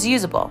footage is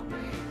usable,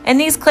 and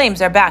these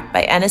claims are backed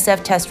by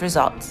NSF test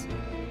results.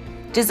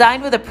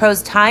 Designed with a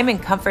pro's time and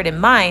comfort in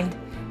mind,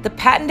 the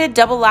patented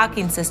double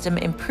locking system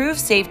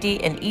improves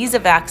safety and ease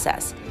of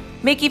access,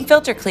 making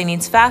filter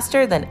cleanings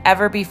faster than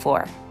ever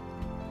before.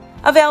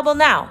 Available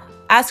now.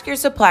 Ask your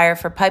supplier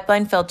for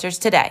pipeline filters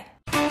today.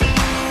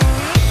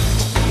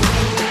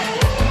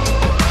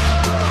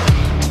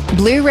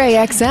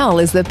 Blu-ray XL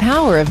is the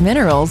power of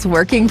minerals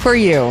working for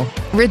you.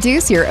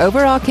 Reduce your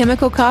overall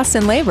chemical costs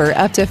and labor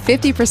up to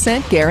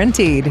 50%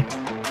 guaranteed.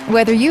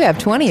 Whether you have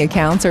 20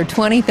 accounts or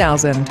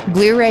 20,000,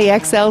 Blu-ray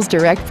XL's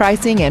direct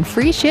pricing and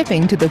free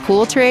shipping to the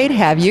pool trade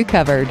have you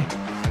covered.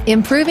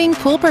 Improving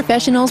pool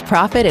professionals'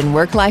 profit and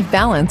work-life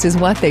balance is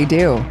what they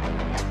do.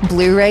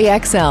 Blu-ray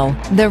XL,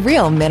 the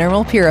real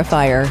mineral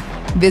purifier.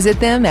 Visit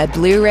them at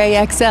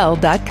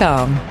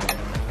BluRayXL.com.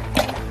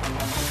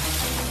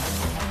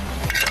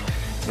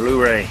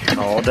 Blu-ray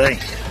all day.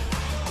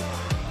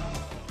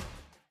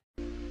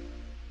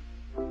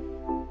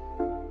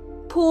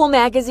 Pool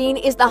Magazine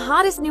is the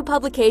hottest new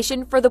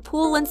publication for the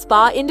pool and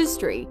spa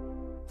industry,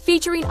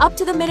 featuring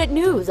up-to-the-minute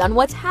news on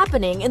what's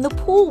happening in the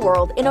pool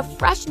world in a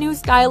fresh new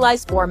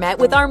stylized format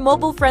with our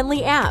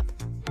mobile-friendly app.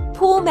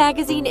 Pool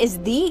Magazine is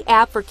the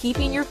app for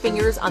keeping your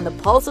fingers on the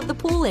pulse of the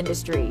pool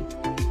industry.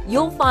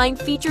 You'll find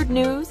featured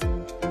news,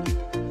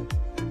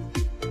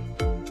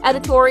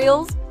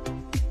 editorials,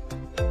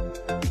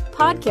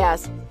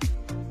 podcasts,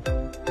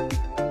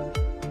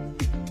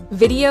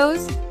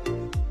 videos,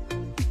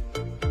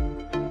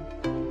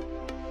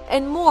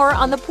 and more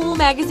on the Pool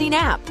Magazine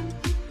app.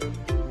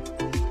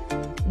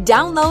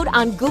 Download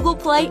on Google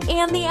Play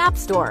and the App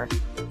Store.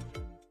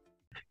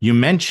 You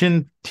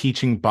mentioned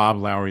teaching Bob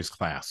Lowry's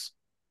class.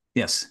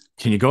 Yes.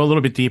 Can you go a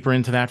little bit deeper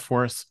into that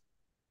for us?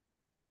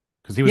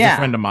 because he was a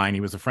friend of mine.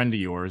 He was a friend of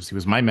yours. He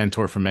was my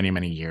mentor for many,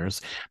 many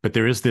years. But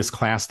there is this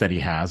class that he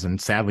has, and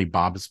sadly,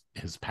 Bob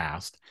has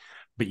passed.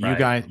 But you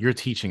guys, you're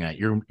teaching that.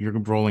 You're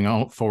rolling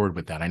out forward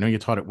with that. I know you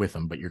taught it with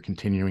him, but you're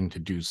continuing to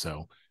do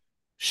so.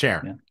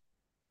 Share.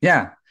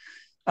 Yeah.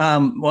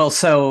 Well,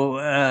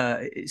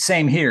 so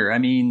same here. I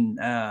mean,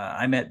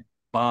 I met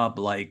Bob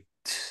like,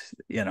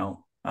 I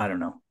don't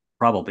know,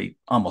 probably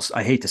almost,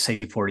 I hate to say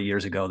 40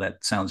 years ago.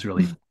 That sounds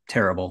really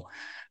terrible.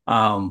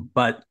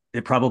 But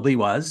it probably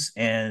was.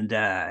 And,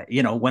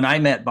 when I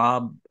met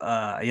Bob,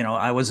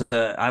 I was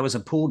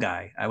a pool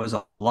guy. I was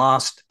a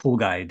lost pool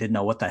guy. I didn't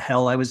know what the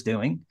hell I was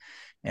doing.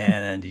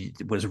 And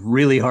it was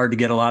really hard to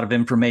get a lot of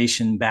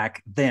information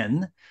back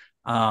then.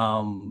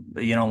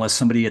 Unless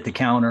somebody at the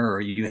counter or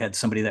you had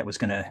somebody that was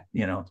going to,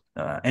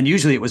 and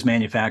usually it was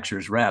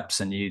manufacturers reps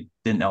and you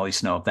didn't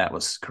always know if that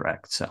was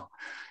correct. So,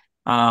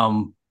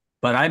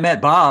 but I met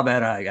Bob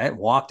I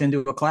walked into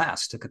a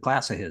class, took a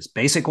class of his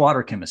basic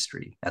water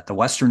chemistry at the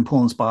Western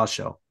Pool and Spa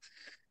Show,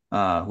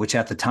 which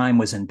at the time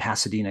was in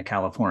Pasadena,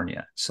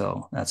 California.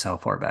 So that's how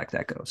far back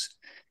that goes.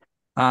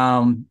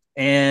 So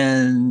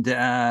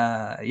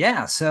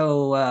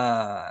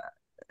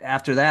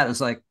after that, it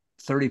was like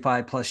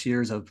 35 plus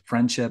years of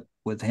friendship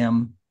with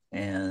him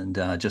and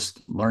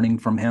just learning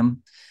from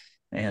him.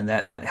 And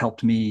that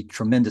helped me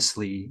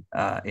tremendously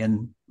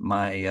in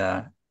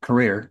my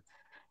career.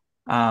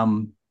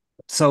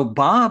 So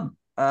Bob,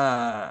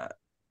 I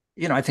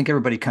think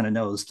everybody kind of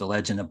knows the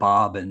legend of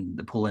Bob and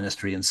the pool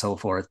industry and so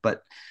forth.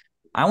 But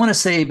I want to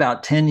say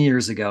about 10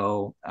 years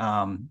ago,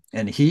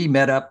 and he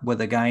met up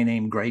with a guy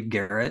named Greg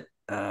Garrett,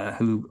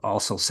 who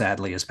also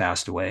sadly has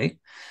passed away.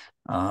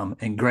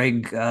 And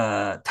Greg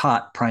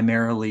taught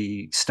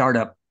primarily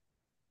startup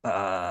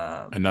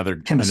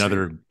another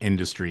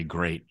industry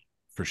great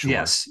for sure.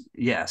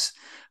 Yes.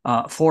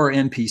 For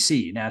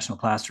NPC, National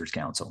Plasterers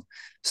Council.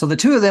 So the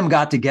two of them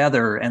got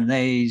together and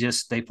they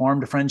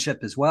formed a friendship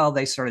as well.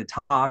 They started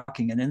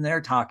talking, and in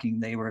their talking,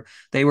 they were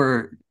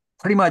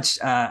pretty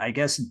much, I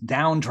guess,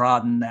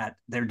 downtrodden that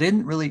there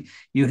didn't really,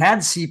 you had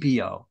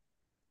CPO.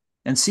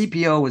 And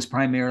CPO was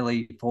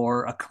primarily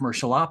for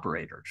commercial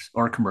operators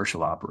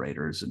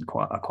and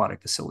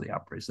aquatic facility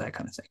operators, that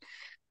kind of thing.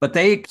 But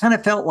they kind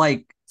of felt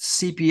like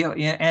CPO,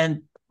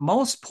 and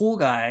most pool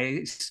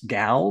guys,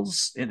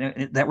 gals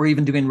that were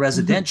even doing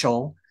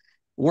residential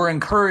were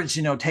encouraged,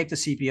 take the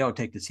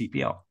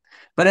CPO.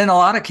 But in a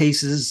lot of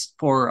cases,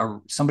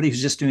 for somebody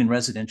who's just doing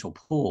residential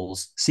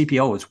pools,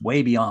 CPO is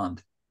way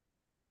beyond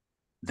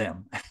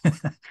them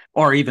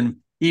or even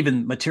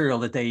material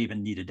that they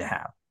even needed to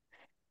have.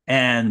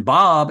 And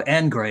Bob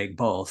and Greg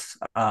both,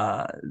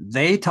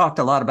 they talked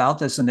a lot about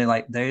this, and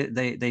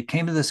they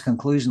came to this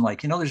conclusion,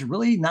 like, there's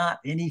really not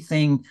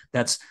anything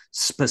that's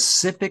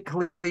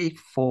specifically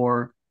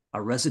for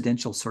a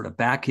residential sort of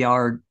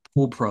backyard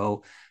pool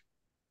pro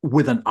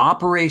with an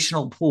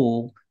operational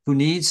pool who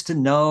needs to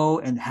know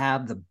and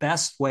have the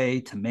best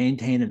way to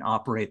maintain and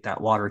operate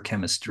that water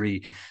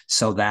chemistry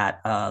so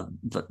that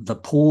the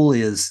pool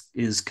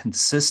is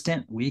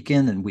consistent week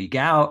in and week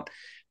out.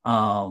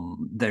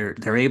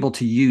 They're able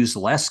to use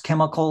less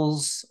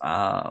chemicals.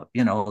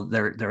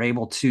 They're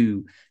able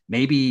to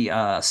maybe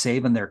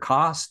save in their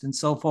cost and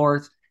so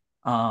forth,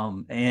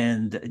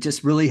 and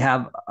just really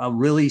have a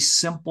really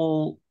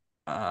simple,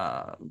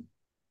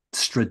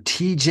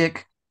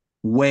 strategic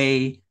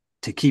way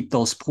to keep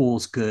those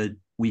pools good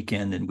week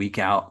in and week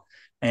out.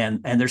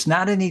 And there's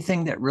not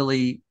anything that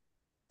really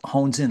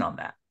hones in on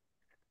that.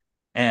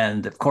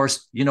 And of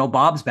course,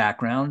 Bob's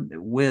background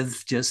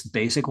with just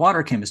basic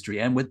water chemistry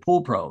and with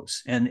pool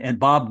pros. And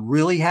Bob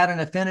really had an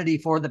affinity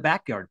for the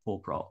backyard pool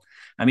pro.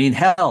 I mean,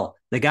 hell,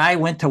 the guy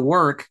went to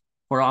work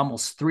for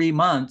almost 3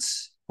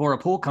 months for a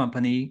pool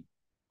company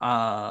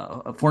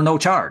for no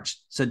charge.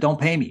 Said, don't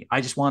pay me.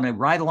 I just want to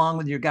ride along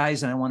with your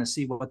guys and I want to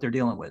see what they're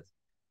dealing with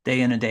day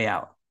in and day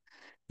out,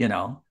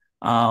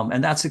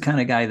 and that's the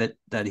kind of guy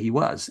that he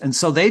was. And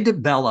so they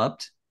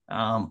developed,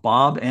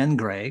 Bob and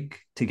Greg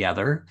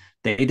together,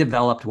 they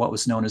developed what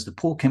was known as the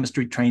Pool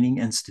Chemistry Training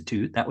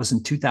Institute. That was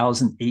in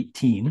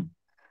 2018.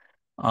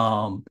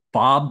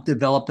 Bob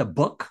developed a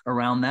book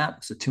around that.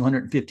 It's a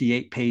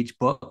 258-page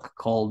book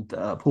called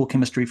Pool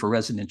Chemistry for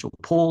Residential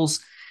Pools.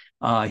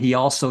 He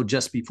also,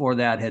 just before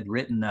that, had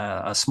written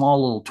a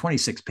small little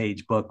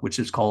 26-page book, which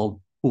is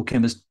called Pool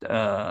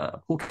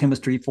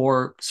Chemistry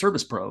for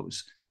Service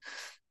Pros,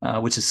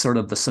 which is sort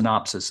of the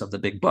synopsis of the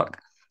big book.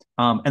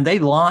 And they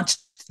launched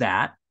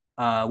that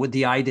with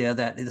the idea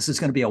that this is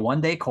going to be a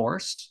one-day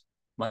course,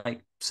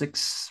 like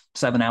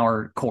 6-7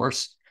 hour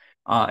course.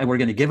 And we're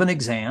going to give an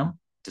exam,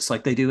 just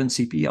like they do in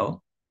CPO,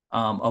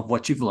 of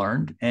what you've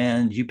learned.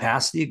 And you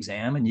pass the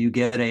exam and you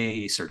get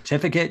a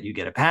certificate, you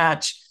get a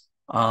patch.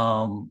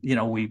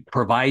 We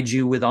provide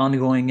you with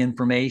ongoing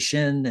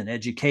information and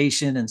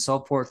education and so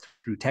forth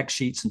through tech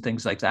sheets and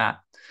things like that.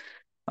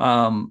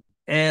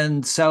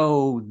 And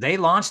so they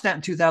launched that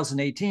in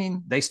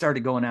 2018. They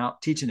started going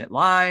out teaching it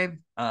live.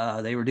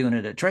 They were doing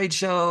it at trade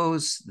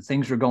shows.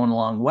 Things were going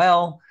along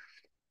well.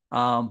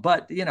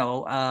 But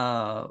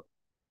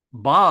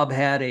Bob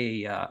had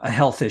a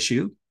health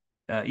issue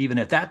even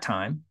at that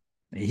time.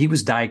 He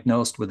was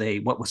diagnosed with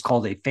what was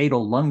called a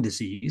fatal lung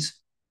disease.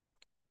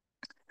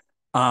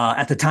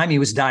 At the time he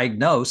was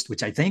diagnosed,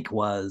 which I think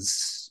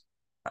was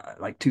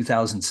like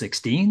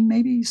 2016,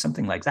 maybe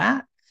something like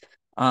that.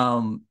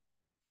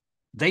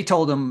 They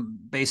told him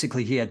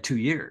basically he had 2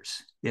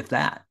 years, if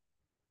that.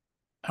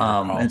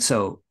 And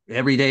so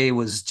every day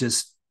was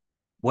just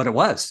what it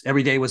was.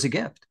 Every day was a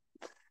gift.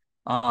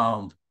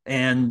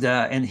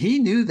 And he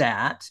knew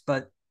that,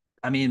 but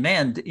I mean,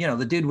 man,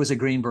 the dude was a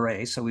Green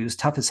Beret, so he was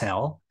tough as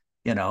hell,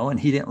 and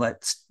he didn't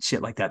let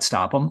shit like that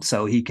stop him.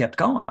 So he kept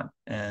going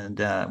and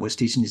was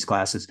teaching these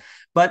classes.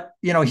 But,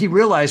 he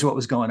realized what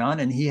was going on,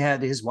 and he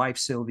had his wife,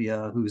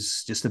 Sylvia,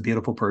 who's just a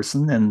beautiful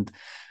person. And,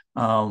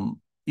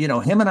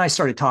 him and I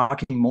started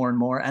talking more and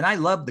more, and I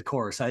loved the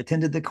course. I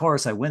attended the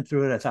course. I went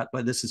through it. I thought,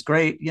 well, this is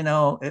great.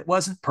 It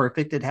wasn't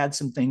perfect. It had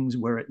some things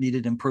where it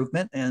needed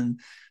improvement. And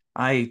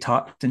I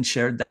talked and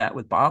shared that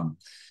with Bob.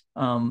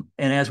 And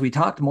as we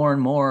talked more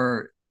and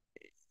more,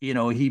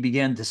 he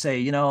began to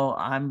say,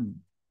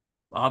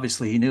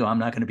 obviously he knew I'm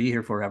not going to be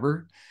here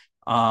forever.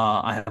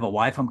 I have a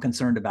wife I'm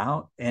concerned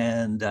about.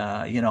 And,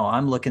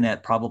 I'm looking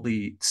at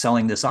probably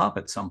selling this off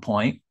at some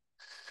point.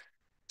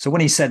 So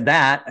when he said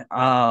that,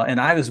 and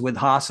I was with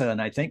HASA,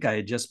 and I think I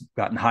had just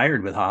gotten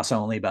hired with HASA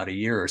only about a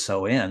year or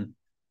so in.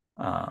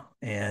 I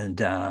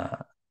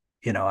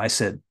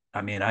said,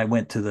 I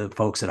went to the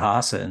folks at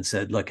HASA and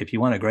said, look, if you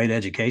want a great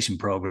education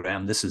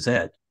program, this is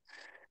it.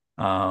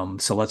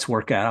 So let's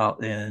work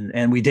out.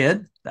 And we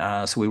did.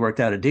 So we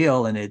worked out a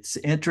deal. And it's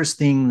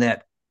interesting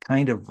that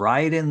kind of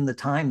right in the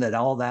time that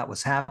all that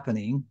was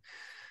happening,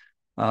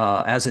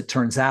 as it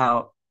turns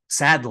out,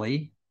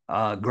 sadly,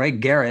 Greg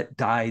Garrett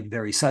died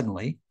very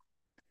suddenly.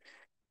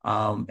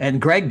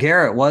 And Greg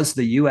Garrett was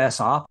the U.S.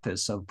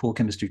 office of Pool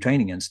Chemistry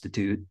Training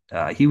Institute.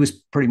 He was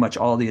pretty much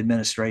all the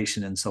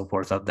administration and so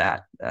forth of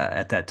that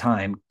at that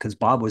time, because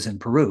Bob was in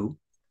Peru.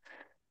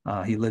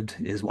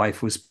 His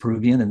wife was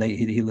Peruvian, and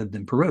he lived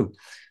in Peru.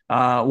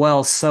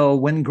 So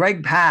when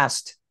Greg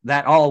passed,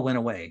 that all went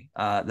away.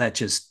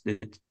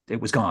 It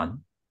was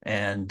gone.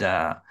 And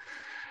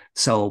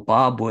so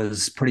Bob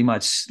was pretty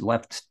much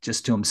left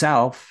just to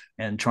himself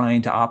and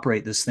trying to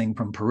operate this thing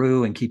from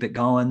Peru and keep it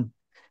going.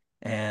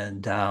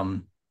 And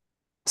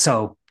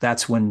so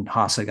that's when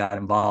HASA got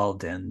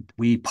involved, and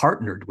we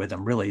partnered with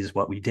them, really is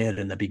what we did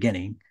in the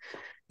beginning.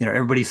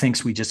 Everybody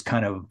thinks we just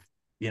kind of,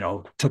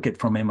 took it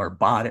from him or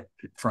bought it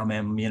from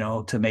him,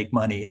 to make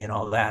money and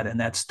all that. And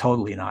that's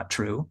totally not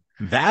true.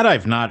 That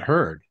I've not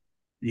heard.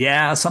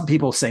 Yeah, some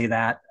people say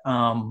that.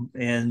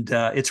 And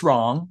it's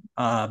wrong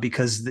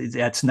because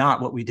that's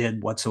not what we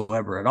did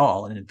whatsoever at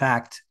all. And in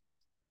fact,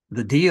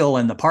 the deal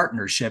and the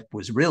partnership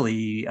was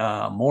really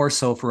more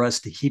so for us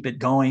to keep it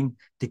going,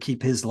 to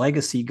keep his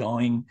legacy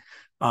going,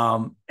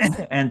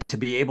 and to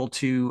be able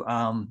to,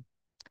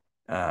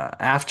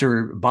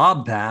 after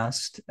Bob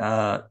passed,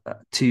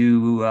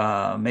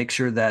 to make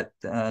sure that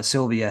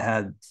Sylvia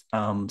had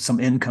some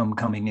income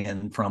coming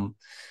in from,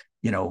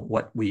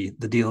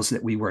 the deals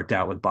that we worked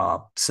out with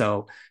Bob.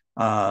 So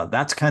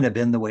that's kind of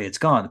been the way it's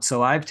gone.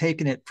 So I've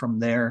taken it from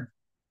there,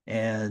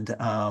 and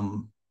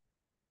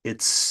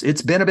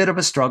it's been a bit of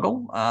a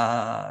struggle,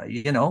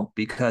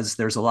 because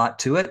there's a lot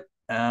to it.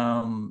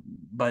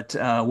 But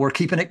we're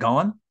keeping it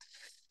going.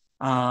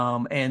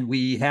 And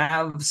we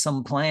have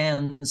some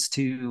plans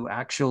to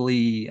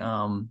actually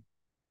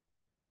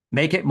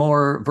make it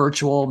more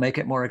virtual, make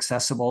it more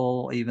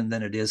accessible even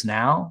than it is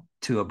now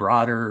to a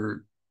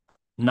broader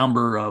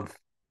number of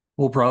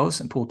pool pros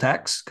and pool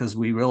techs, because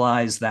we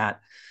realize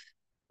that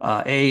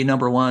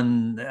number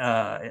one,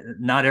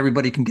 not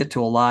everybody can get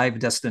to a live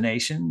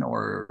destination,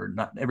 or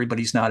not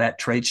everybody's not at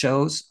trade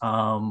shows.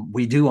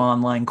 We do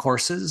online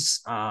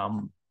courses,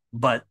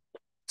 but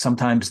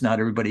sometimes not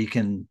everybody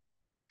can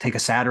take a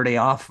Saturday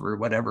off or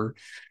whatever.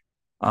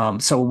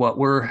 So what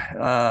we're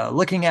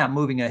looking at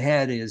moving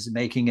ahead is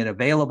making it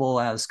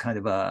available as kind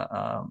of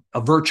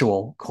a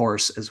virtual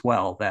course as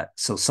well,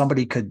 so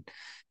somebody could,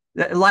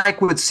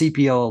 like with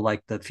CPO,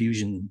 like the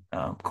Fusion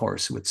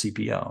course with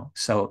CPO.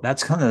 So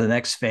that's kind of the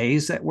next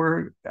phase that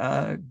we're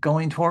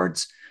going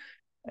towards.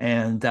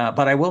 And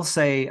but I will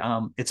say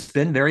it's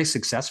been very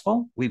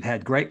successful. We've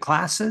had great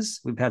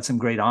classes. We've had some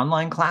great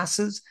online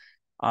classes.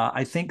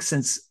 I think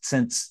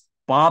since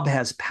Bob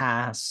has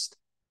passed,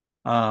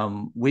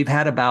 we've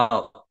had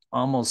about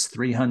almost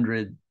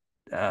 300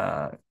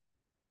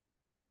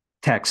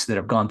 techs that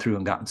have gone through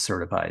and gotten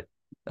certified.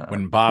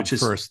 When Bob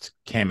first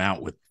came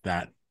out with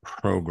that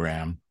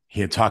program,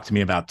 he had talked to me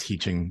about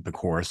teaching the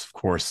course. Of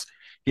course,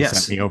 he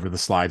sent me over the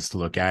slides to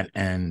look at,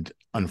 and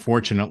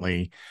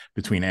unfortunately,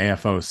 between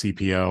AFO,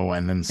 CPO,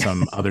 and then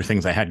some other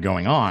things I had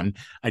going on,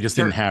 I just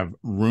didn't have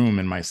room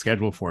in my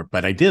schedule for it.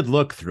 But I did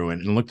look through it,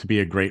 and it looked to be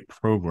a great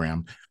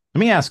program. Let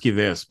me ask you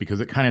this, because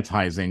it kind of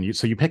ties in.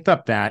 So you picked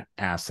up that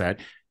asset.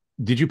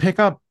 Did you pick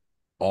up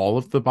all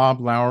of the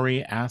Bob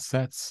Lowry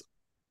assets?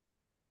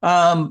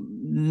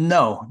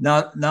 No,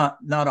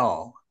 not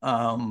all.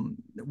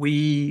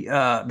 We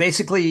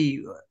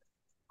basically,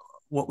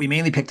 what we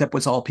mainly picked up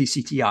was all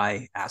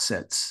PCTI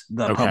assets,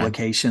 the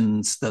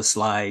publications, the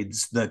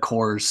slides, the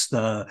course,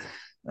 the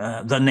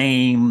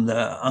name,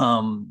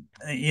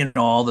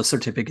 all the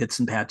certificates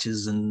and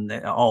patches and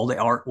all the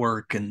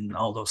artwork and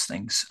all those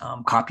things,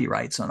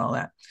 copyrights and all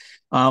that.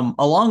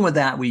 Along with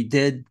that, we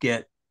did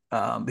get,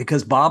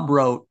 because Bob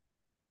wrote,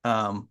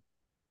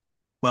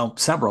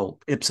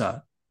 several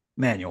IPSA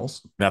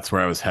manuals. That's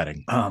where I was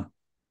heading.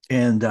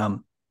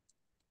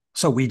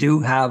 So we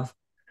do have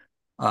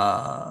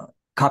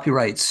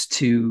copyrights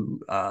to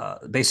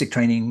basic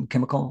training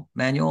chemical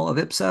manual of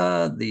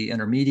IPSA, the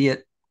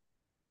intermediate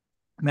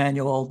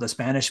manual, the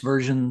Spanish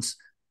versions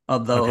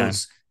of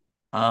those.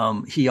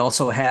 He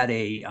also had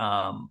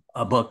a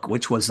book,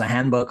 which was the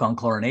handbook on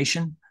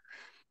chlorination,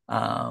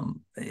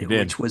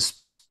 which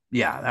was,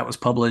 that was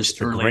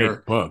published earlier.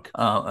 Great book.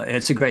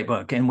 It's a great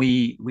book, and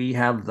we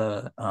have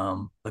the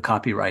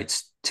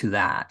copyrights to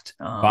that.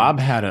 Bob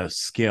had a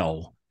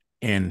skill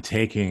in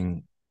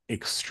taking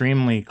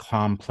extremely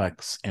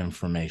complex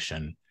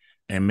information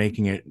and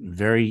making it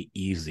very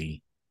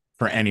easy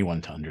for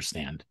anyone to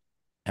understand.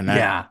 And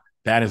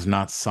that is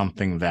not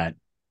something that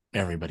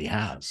everybody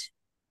has.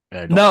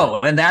 No,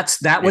 and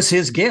that was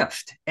his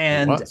gift.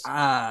 And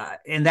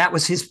that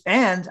was his,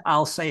 and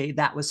I'll say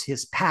that was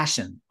his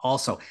passion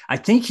also. I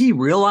think he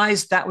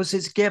realized that was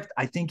his gift.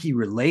 I think he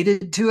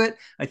related to it.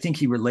 I think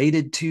he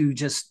related to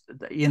just,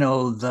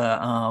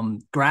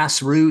 the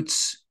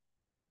grassroots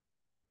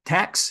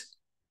techs,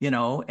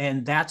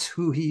 and that's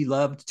who he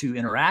loved to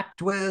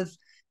interact with.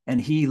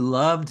 And he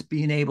loved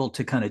being able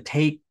to kind of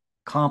take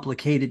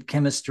complicated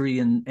chemistry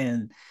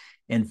and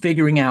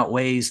figuring out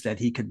ways that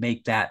he could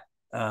make that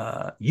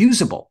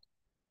usable,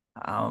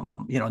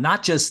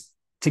 not just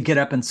to get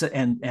up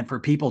and for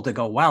people to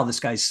go, wow, this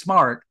guy's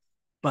smart,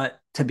 but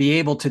to be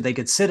able to, they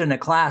could sit in a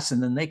class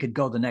and then they could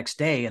go the next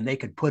day and they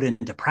could put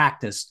into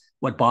practice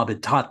what Bob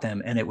had taught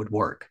them and it would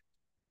work.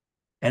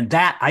 And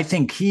that, I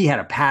think he had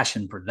a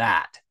passion for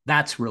that.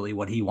 That's really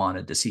what he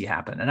wanted to see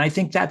happen. And I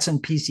think that's in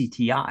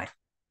PCTI,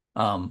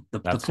 the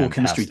pool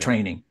chemistry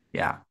training.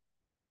 Yeah.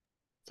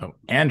 So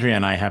Andrea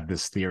and I have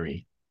this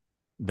theory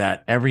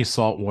that every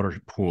saltwater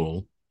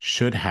pool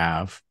should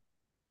have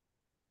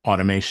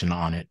automation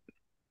on it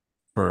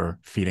for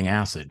feeding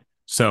acid.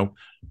 So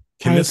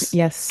can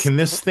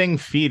this thing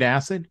feed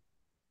acid?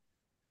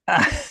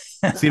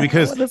 See,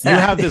 because you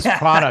have this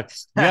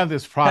product,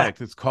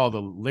 it's called a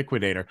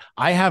liquidator.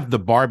 I have the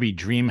Barbie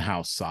dream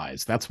house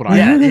size. That's what I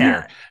have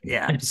here.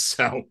 Yeah.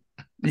 So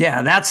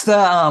that's the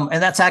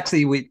and that's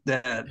actually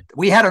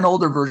we had an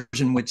older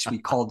version which we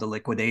called the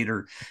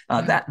liquidator.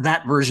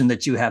 That version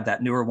that you have,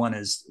 that newer one,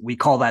 is, we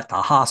call that the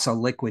HASA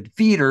liquid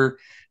feeder.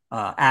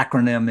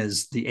 Acronym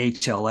is the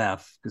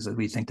HLF, because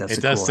we think that's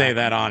it does cool say acronym.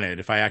 That on it.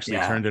 If I actually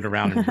turned it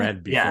around and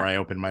read before I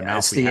opened my mouth,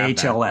 it's the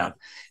HLF.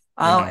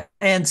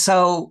 And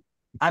so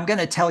I'm going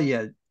to tell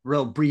you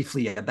real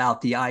briefly about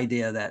the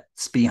idea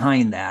that's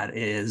behind that.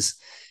 Is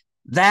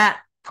that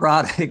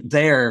product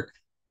there,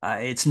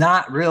 it's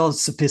not real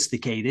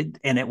sophisticated,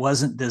 and it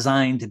wasn't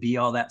designed to be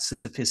all that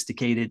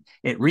sophisticated.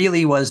 It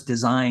really was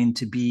designed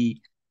to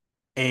be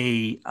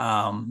a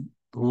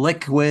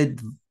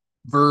liquid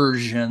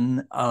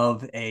version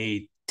of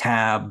a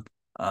tab,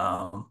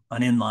 an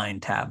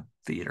inline tab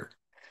feeder.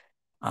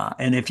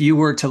 And if you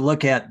were to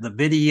look at the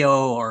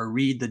video or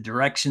read the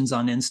directions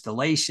on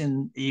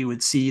installation, you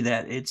would see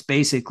that it's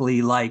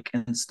basically like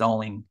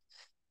installing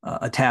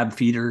a tab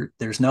feeder.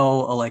 There's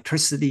no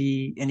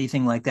electricity,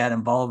 anything like that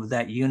involved with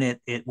that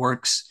unit. It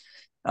works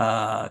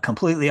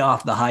completely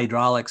off the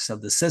hydraulics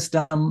of the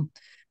system.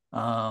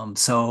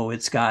 So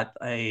it's got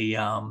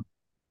a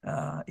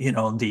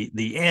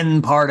the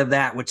end part of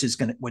that,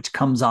 which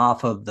comes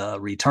off of the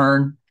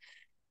return,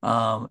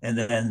 and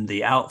then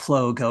the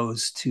outflow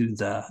goes to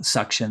the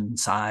suction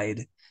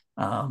side,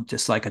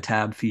 just like a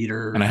tab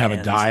feeder. And I have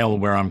a dial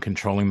where I'm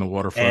controlling the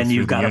water flow, and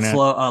you've got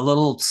a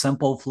little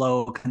simple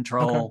flow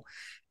control.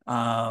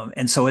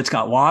 And so it's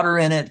got water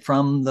in it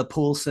from the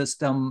pool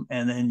system,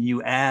 and then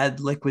you add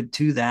liquid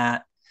to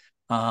that,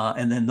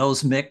 and then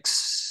those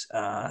mix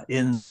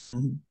in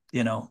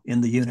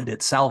the unit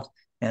itself.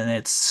 And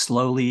it's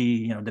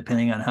slowly,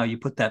 depending on how you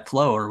put that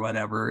flow or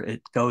whatever,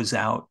 it goes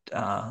out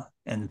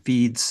and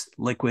feeds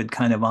liquid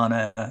kind of on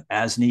a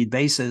as need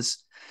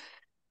basis.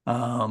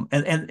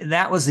 And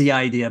that was the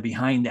idea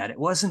behind that. It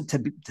wasn't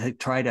to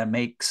try to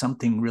make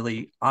something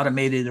really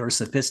automated or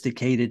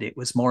sophisticated. It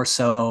was more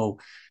so,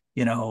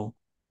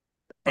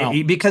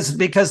 because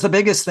the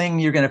biggest thing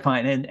you're going to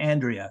find, and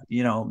Andrea,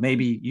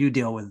 maybe you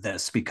deal with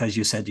this because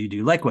you said you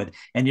do liquid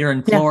and you're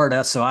in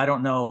Florida. So I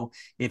don't know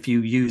if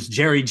you use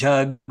jerry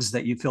jugs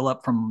that you fill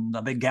up from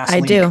a big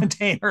gasoline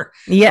container.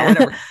 Yeah. Or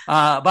whatever.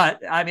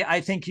 But I mean,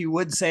 I think you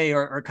would say,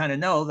 or kind of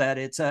know that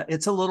it's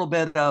a little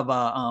bit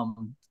of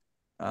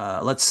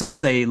let's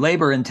say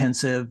labor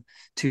intensive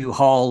to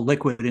haul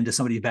liquid into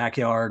somebody's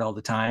backyard all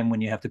the time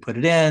when you have to put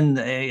it in.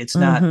 It's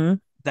not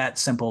that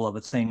simple of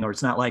a thing, or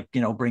it's not like,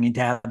 bringing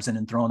tabs in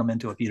and throwing them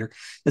into a feeder.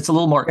 It's a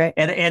little more. Right.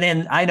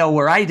 And I know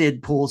where I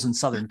did pools in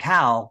Southern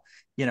Cal,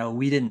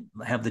 we didn't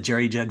have the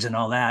jerry jugs and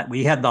all that.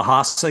 We had the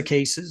HASA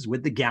cases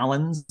with the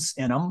gallons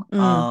in them.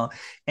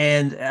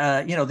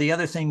 The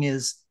other thing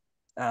is,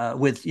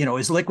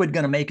 is liquid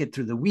going to make it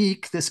through the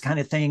week? This kind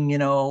of thing,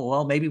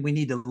 well, maybe we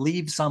need to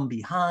leave some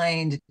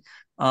behind.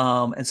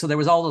 And so there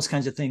was all those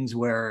kinds of things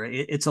where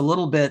it's a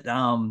little bit,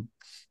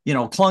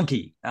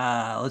 clunky.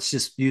 Let's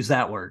just use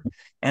that word.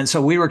 And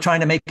so we were trying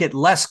to make it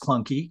less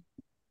clunky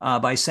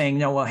by saying,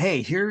 well,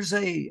 hey, here's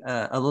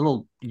a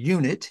little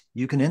unit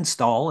you can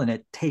install, and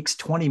it takes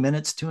 20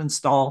 minutes to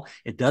install.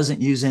 It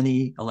doesn't use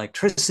any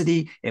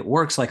electricity. It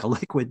works like a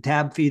liquid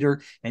tab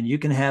feeder, and you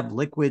can have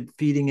liquid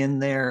feeding in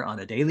there on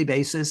a daily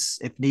basis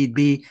if need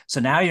be. So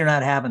now you're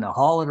not having to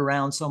haul it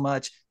around so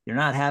much. You're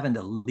not having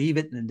to leave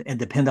it and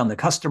depend on the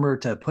customer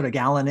to put a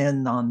gallon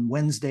in on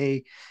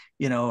Wednesday,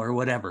 or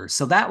whatever.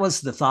 So that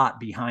was the thought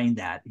behind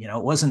that.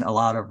 It wasn't a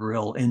lot of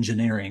real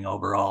engineering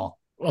overall.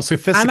 Well,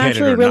 sophisticated. I'm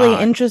actually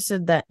really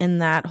interested in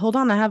that. Hold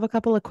on, I have a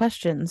couple of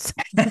questions.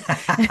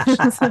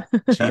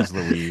 Jeez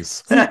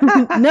Louise.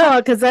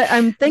 No, because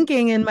I'm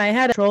thinking in my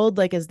head,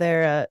 like, is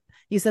there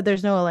you said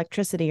there's no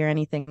electricity or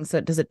anything,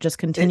 so does it just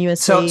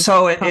continuously?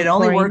 It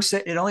only works.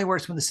 It only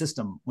works when the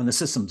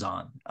system's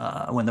on,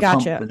 when the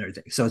pump and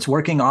everything. So it's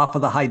working off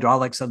of the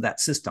hydraulics of that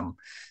system.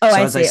 Oh, so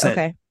I as see. I said,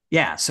 okay.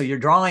 Yeah. So you're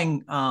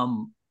drawing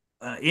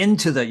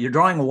you're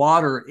drawing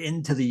water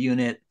into the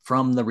unit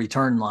from the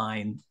return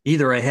line,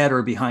 either ahead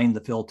or behind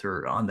the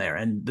filter on there,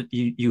 and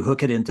you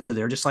hook it into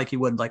there just like you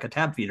would like a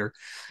tab feeder,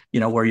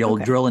 where you'll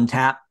drill and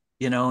tap,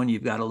 and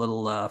you've got a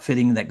little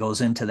fitting that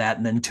goes into that,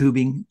 and then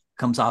tubing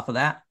comes off of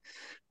that.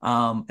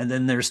 And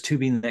then there's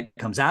tubing that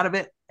comes out of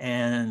it,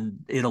 and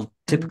it'll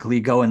typically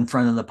go in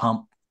front of the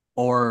pump,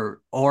 or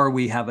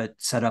we have it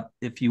set up.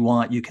 If you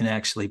want, you can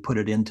actually put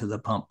it into the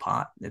pump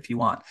pot if you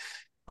want.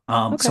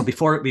 So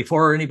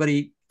before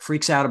anybody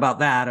freaks out about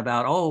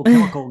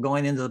chemical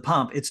going into the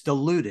pump, it's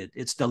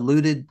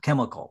diluted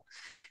chemical.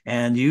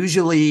 And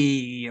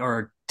usually,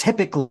 or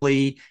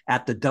typically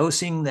at the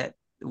dosing that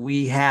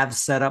we have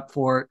set up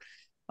for it,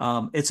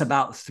 it's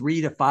about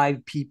 3 to 5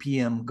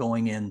 ppm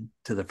going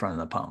into the front of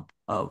the pump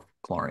of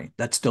chlorine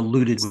that's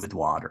diluted with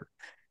water.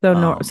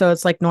 So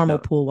it's like normal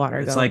pool water.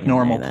 It's like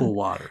normal pool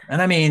water.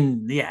 And I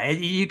mean,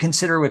 you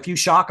consider if you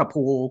shock a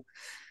pool,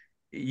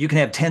 you can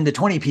have 10 to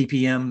 20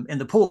 ppm in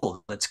the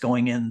pool that's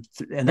going in,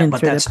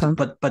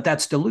 but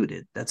that's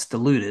diluted. That's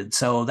diluted.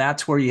 So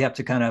that's where you have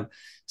to kind of,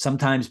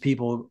 sometimes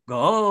people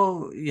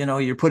go,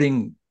 you're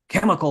putting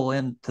chemical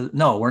into.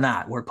 No, we're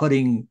not. We're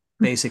putting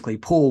basically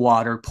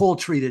pool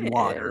treated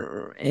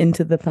water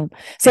into the pump.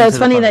 So it's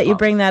funny that you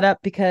bring that up,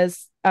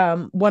 because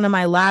one of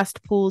my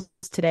last pools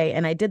today,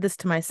 and I did this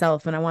to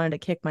myself, and I wanted to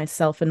kick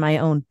myself in my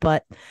own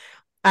butt.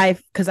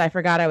 Because I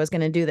forgot I was going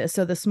to do this.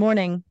 So this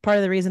morning, part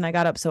of the reason I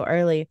got up so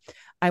early,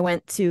 I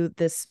went to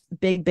this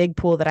big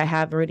pool that I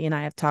have, Rudy and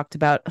I have talked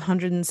about,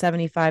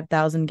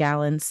 175,000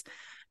 gallons.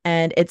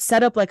 And it's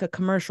set up like a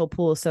commercial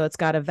pool. So it's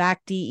got a VAC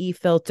DE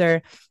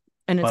filter,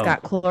 and it's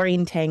got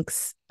chlorine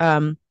tanks.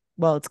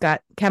 It's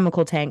got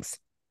chemical tanks,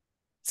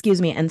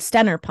 and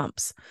Stenner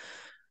pumps.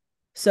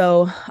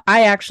 So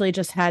I actually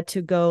just had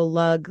to go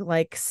lug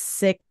like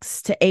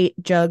 6 to 8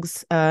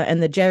 jugs,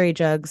 and the jerry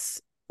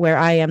jugs where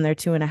I am, they're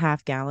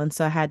 2.5 gallons.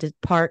 So I had to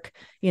park,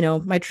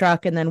 my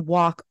truck and then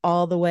walk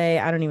all the way.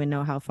 I don't even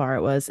know how far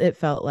it was. It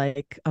felt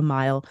like a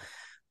mile,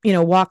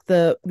 walk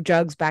the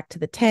jugs back to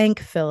the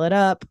tank, fill it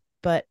up.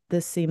 But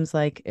this seems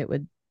like it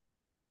would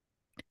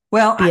be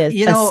a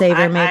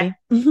saver, maybe.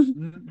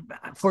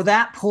 For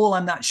that pool,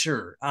 I'm not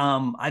sure.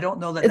 I don't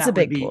know that it's that a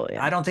big would be, pool.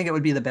 Yeah. I don't think it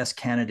would be the best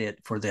candidate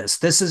for this.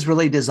 This is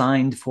really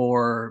designed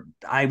for,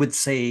 I would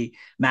say,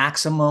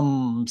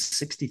 maximum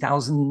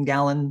 60,000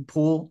 gallon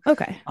pool.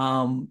 Okay.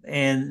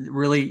 And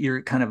really,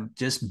 you're kind of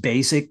just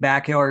basic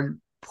backyard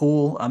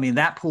pool. I mean,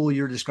 that pool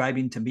you're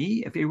describing to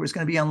me, if it was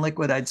going to be on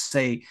liquid, I'd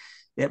say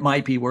it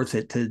might be worth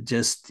it to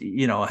just,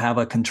 have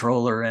a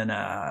controller and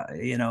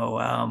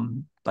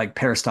like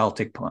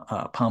peristaltic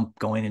pump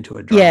going into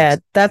a drum. Yeah,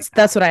 that's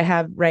what I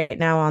have right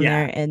now on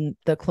there, and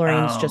the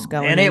chlorine's just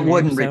going. And it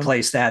wouldn't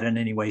replace that in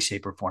any way,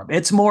 shape, or form.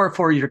 It's more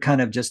for your kind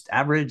of just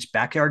average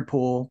backyard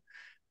pool,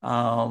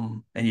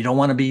 and you don't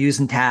want to be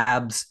using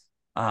tabs,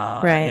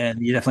 right?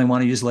 And you definitely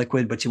want to use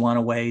liquid, but you want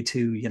a way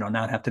to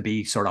not have to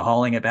be sort of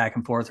hauling it back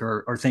and forth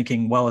or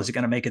thinking, well, is it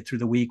going to make it through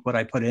the week what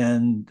I put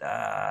in?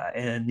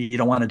 And you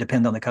don't want to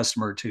depend on the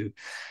customer to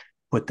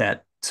put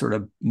that sort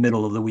of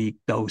middle of the week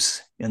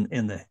dose in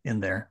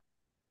there.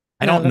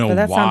 I don't know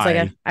that why. Sounds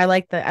like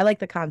I like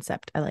the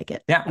concept. I like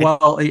it. Yeah.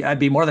 Well, I'd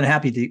be more than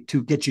happy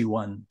to get you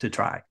one to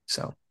try.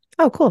 So.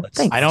 Oh, cool.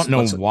 Thanks. I don't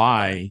know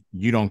why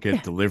you don't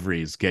get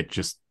deliveries, get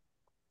just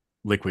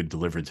liquid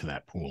delivered to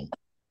that pool.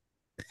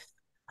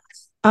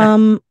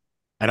 At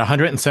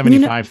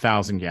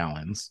 175,000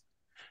 gallons,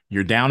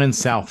 you're down in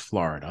South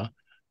Florida.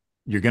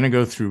 You're going to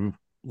go through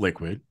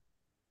liquid.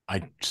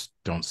 I just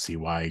don't see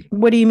why.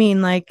 What do you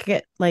mean?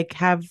 Like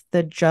have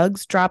the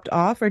jugs dropped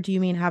off, or do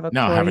you mean have a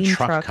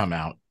truck come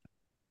out?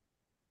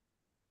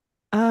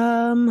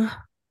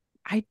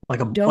 I like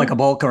a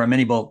bulk or a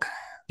mini bulk,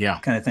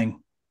 kind of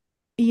thing.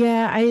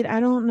 Yeah, I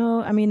don't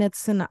know. I mean,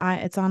 it's on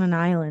an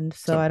island,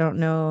 so So I don't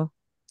know.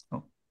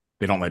 Oh.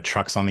 they don't let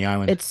trucks on the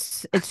island.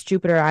 It's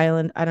Jupiter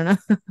Island. I don't know.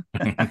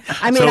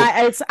 I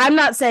mean, So I'm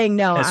not saying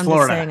no. It's I'm just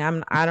Florida.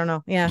 saying I don't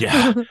know. Yeah.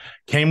 yeah,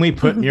 can we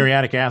put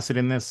muriatic acid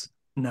in this?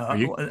 No, Are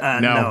you no,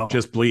 no,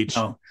 just bleach.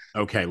 no.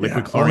 Okay, Yeah, liquid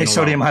only chlorine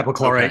sodium alone.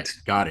 Okay,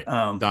 hypochlorite. got it.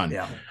 Done.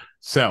 Yeah.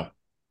 So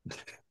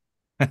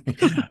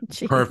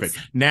perfect.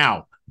 Jeez.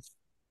 Now,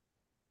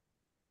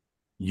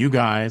 you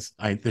guys,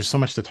 there's so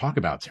much to talk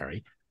about,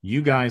 Terry.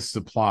 You guys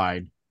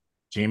supplied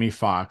Jamie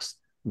Foxx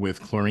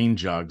with chlorine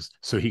jugs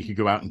so he could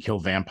go out and kill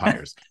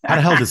vampires. How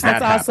the hell does that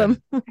That's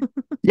happen? awesome.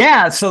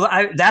 Yeah, so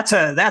that's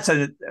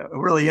a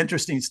really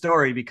interesting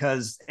story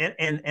because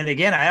and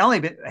again, I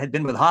only had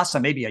been with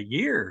HASA maybe a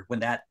year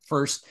when that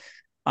first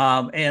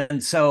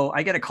and so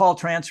I get a call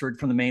transferred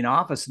from the main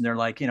office and they're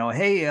like,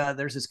 hey,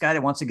 there's this guy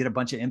that wants to get a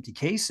bunch of empty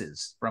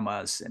cases from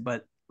us,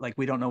 but like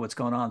we don't know what's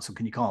going on, so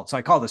can you call him? So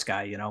I call this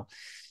guy,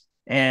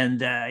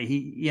 and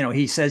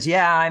he says,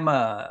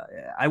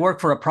 yeah, I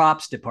work for a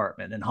props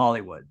department in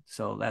Hollywood.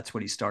 So that's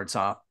what he starts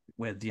off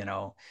with,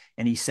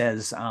 and he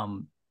says,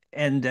 and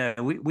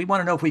we want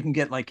to know if we can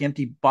get like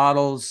empty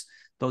bottles,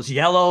 those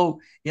yellow,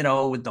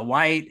 with the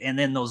white, and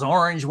then those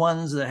orange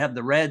ones that have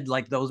the red,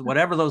 like those,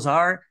 whatever those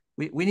are.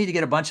 We need to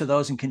get a bunch of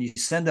those, and can you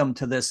send them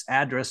to this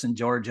address in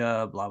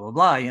Georgia, blah, blah,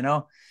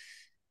 blah,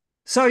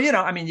 So,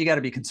 I mean, you got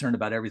to be concerned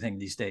about everything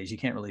these days. You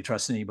can't really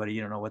trust anybody.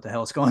 You don't know what the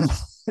hell's going on.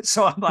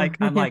 So I'm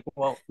like,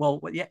 well,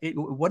 yeah,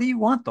 what do you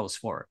want those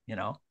for?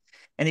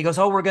 And he goes,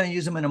 oh, we're going to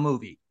use them in a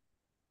movie,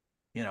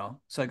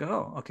 So I go,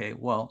 oh, okay,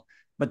 well,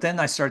 but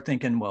then I start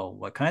thinking, well,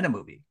 what kind of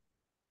movie?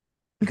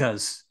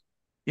 Because,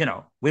 we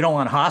don't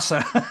want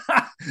HASA.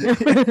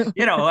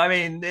 I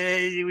mean,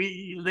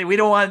 we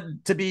don't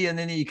want to be in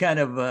any kind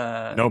of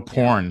no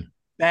porn.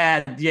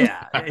 Bad,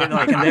 yeah.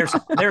 Like, and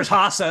there's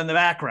HASA in the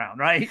background,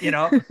 right?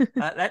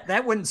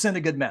 That wouldn't send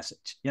a good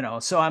message,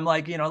 So I'm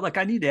like, look,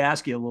 I need to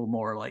ask you a little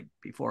more, like,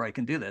 before I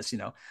can do this,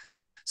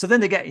 So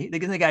then the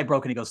guy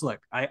broke and he goes,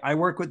 look, I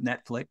work with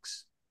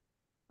Netflix,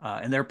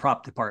 in their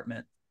prop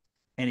department,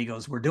 and he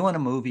goes, we're doing a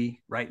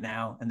movie right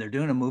now, and they're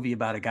doing a movie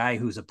about a guy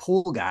who's a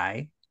pool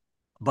guy,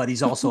 but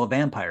he's also a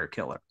vampire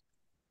killer.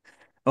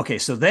 Okay,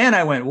 so then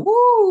I went,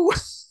 woo!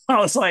 I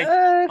was like,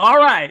 all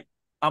right,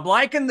 I'm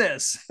liking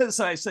this.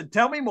 So I said,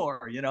 tell me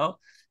more,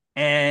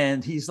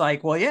 And he's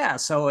like, well, yeah.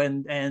 So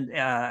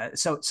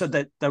so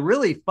the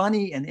really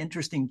funny and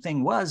interesting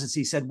thing is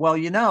he said,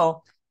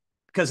 well,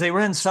 because they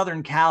were in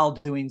Southern Cal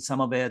doing some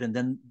of it, and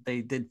then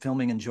they did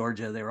filming in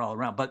Georgia. They were all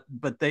around, but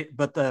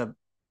the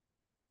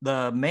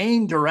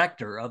main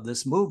director of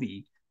this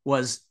movie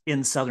was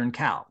in Southern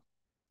Cal.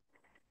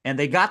 And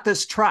they got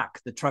this truck,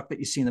 the truck that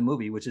you see in the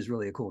movie, which is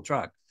really a cool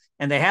truck.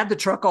 And they had the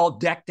truck all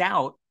decked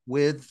out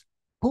with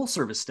pool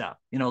service stuff,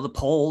 the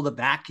pole, the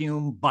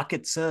vacuum,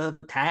 buckets,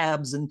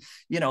 tabs, and,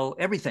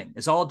 everything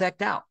is all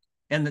decked out.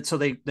 And so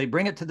they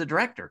bring it to the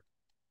director,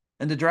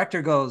 and the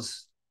director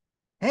goes,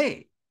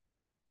 hey,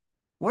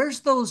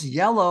 where's those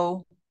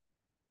yellow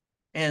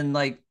and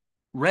like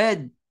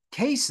red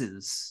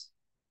cases,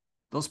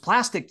 those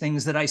plastic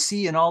things that I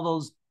see in all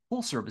those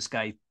pool service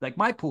guy, like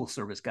my pool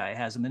service guy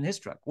has them in his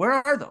truck. Where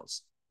are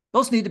those?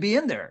 Those need to be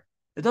in there.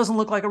 It doesn't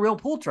look like a real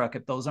pool truck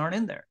if those aren't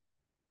in there.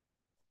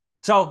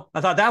 So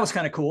I thought that was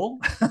kind of cool.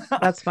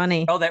 That's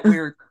funny. That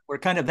we're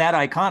kind of that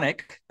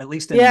iconic, at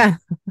least. Yeah.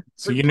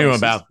 So you knew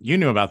about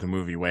the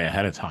movie way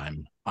ahead of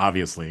time,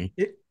 obviously.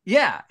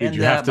 Yeah,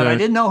 but I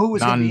didn't know who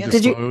was going to be in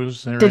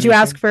it. Did you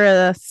ask for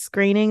a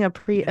screening,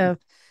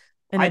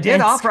 I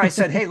did offer. I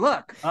said, "Hey,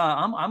 look,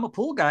 I'm a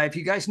pool guy. If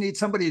you guys need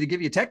somebody to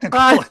give you technical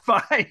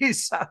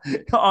advice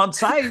on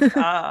site,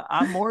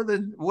 I'm more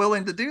than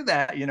willing to do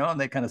that." And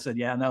they kind of said,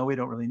 "Yeah, no, we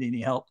don't really need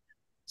any help."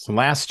 So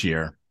last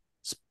year,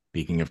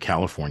 speaking of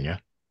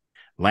California,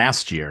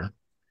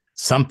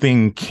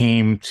 something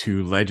came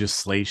to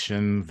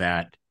legislation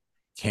that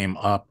came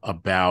up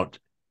about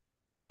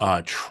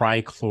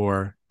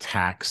trichlor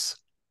tax.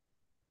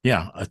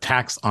 Yeah, a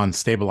tax on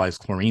stabilized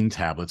chlorine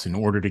tablets in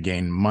order to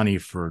gain money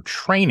for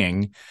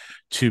training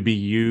to be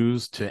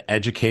used to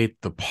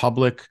educate the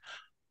public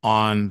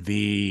on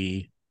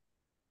the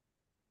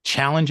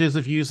challenges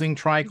of using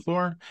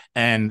trichlor.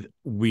 And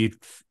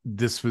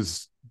this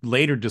was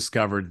later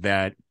discovered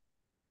that,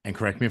 and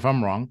correct me if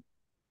I'm wrong,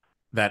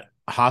 that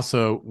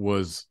HASA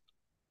was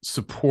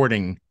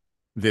supporting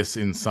this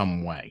in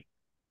some way.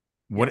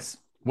 What's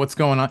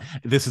going on?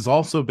 This has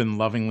also been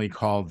lovingly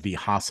called the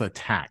HASA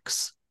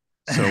tax.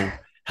 So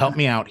help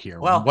me out here.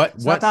 Well,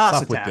 what's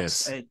up with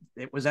this?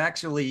 It was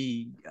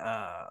actually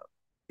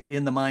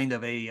in the mind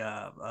of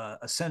a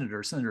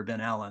senator, Senator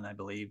Ben Allen, I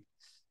believe,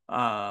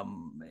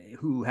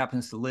 who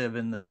happens to live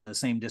in the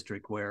same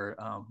district where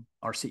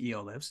our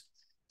CEO lives.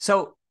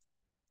 So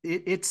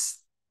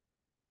it's,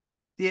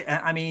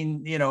 I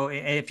mean,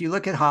 if you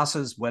look at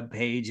HASA's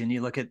webpage and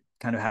you look at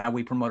kind of how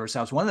we promote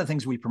ourselves, one of the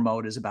things we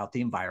promote is about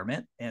the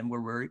environment, and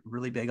we're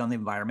really big on the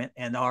environment,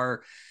 and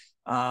our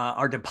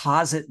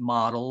deposit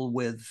model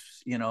with,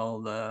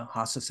 the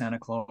HASA Santa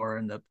Chlor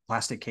and the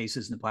plastic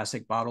cases and the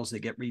plastic bottles that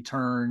get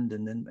returned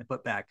and then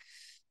put back.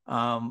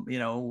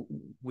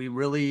 We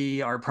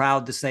really are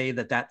proud to say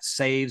that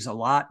saves a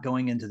lot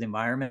going into the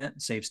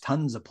environment, saves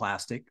tons of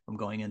plastic from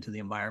going into the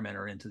environment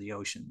or into the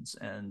oceans.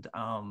 And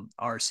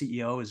our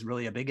CEO is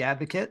really a big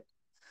advocate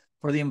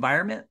for the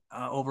environment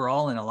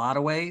overall in a lot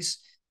of ways.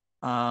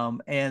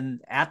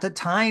 And at the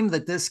time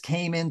that this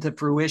came into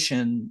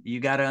fruition, you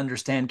got to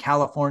understand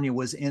California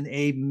was in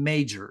a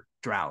major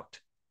drought,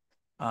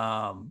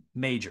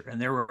 major.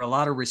 And there were a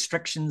lot of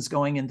restrictions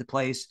going into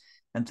place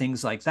and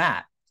things like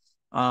that.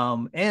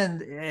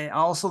 And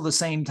also the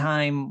same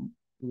time,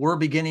 we're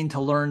beginning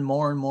to learn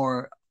more and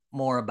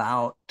more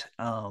about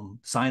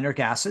cyanuric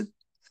acid,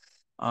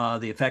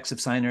 the effects of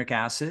cyanuric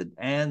acid,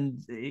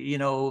 and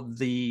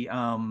the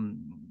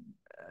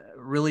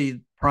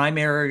really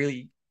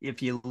primarily,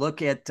 if you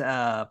look at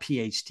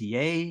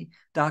PHTA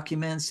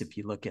documents, if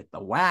you look at the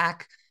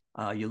WAC,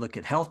 you look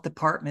at health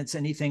departments,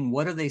 anything,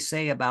 what do they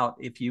say about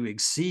if you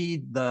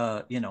exceed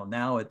the,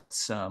 now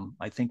it's,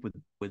 I think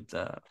with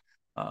the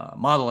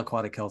Model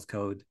Aquatic Health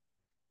Code,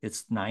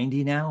 it's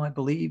 90 now, I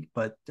believe,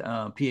 but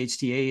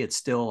PHTA, it's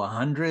still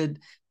 100.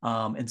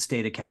 In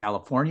state of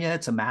California,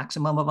 it's a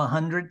maximum of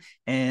 100.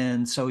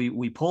 And so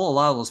we pull a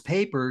lot of those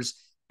papers,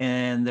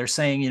 and they're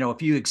saying,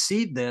 if you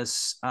exceed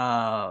this,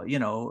 you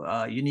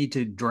need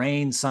to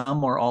drain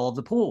some or all of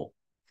the pool.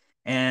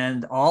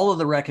 And all of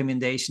the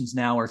recommendations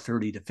now are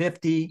 30 to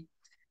 50.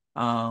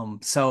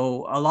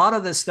 So a lot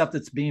of this stuff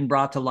that's being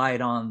brought to light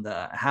on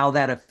how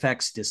that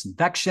affects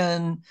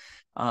disinfection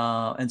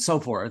and so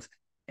forth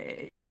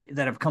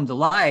that have come to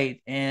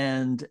light.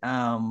 And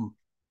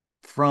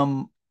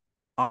from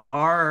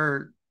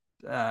our,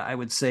 I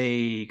would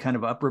say, kind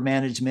of upper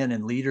management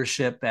and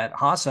leadership at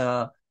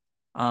HASA,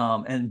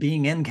 and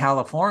being in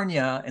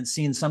California and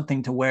seeing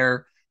something to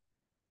where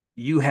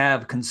you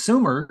have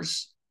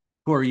consumers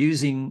who are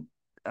using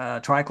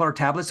trichlor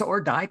tablets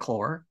or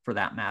dichlor for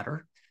that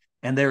matter,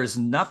 and there is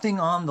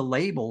nothing on the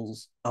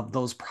labels of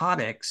those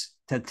products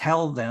to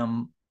tell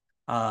them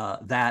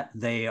that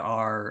they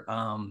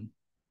are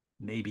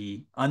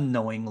maybe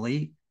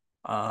unknowingly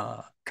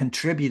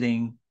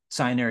contributing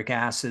cyanuric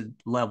acid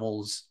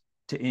levels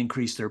to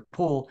increase their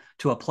pool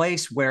to a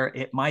place where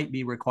it might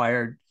be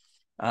required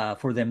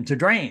for them to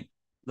drain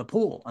the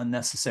pool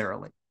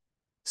unnecessarily.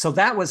 So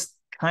that was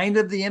kind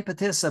of the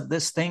impetus of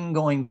this thing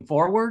going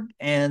forward.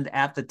 And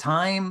at the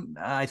time,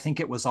 I think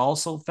it was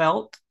also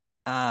felt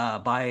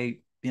by,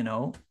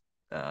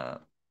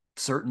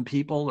 certain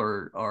people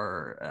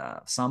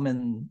or some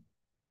in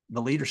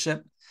the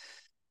leadership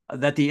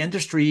that the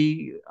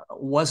industry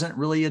wasn't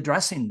really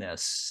addressing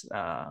this,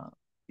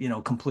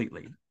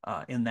 completely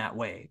in that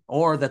way,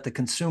 or that the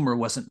consumer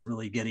wasn't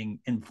really getting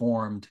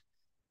informed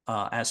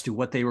as to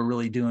what they were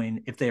really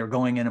doing if they are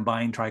going in and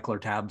buying trichlor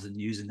tabs and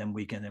using them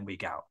week in and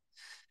week out.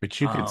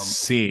 But you could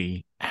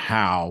see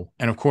how,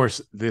 and of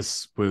course,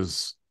 this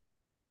was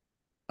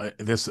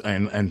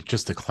and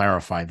just to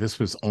clarify, this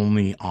was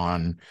only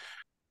on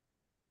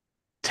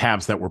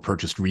tabs that were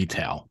purchased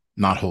retail,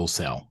 not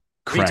wholesale.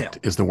 Correct? Retail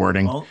is the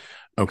wording.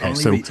 Okay,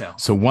 so retail.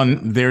 So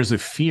there's a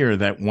fear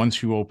that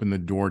once you open the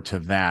door to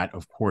that,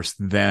 of course,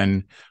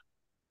 then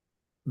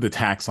the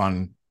tax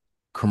on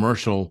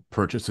commercial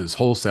purchases,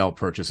 wholesale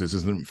purchases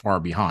isn't far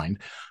behind.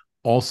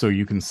 Also,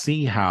 you can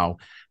see how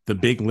the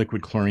big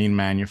liquid chlorine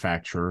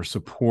manufacturer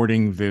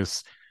supporting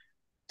this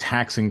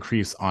tax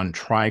increase on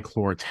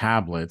trichlor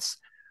tablets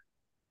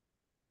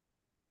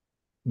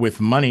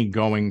with money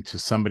going to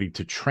somebody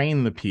to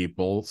train the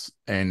people.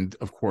 And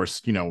of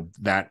course,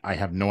 that I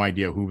have no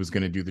idea who was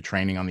going to do the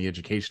training on the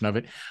education of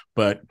it,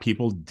 but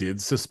people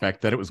did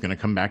suspect that it was going to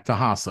come back to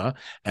HASA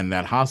and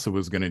that HASA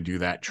was going to do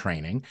that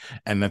training,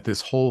 and that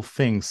this whole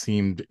thing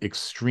seemed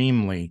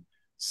extremely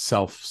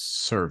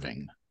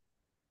self-serving.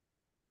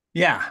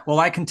 Yeah,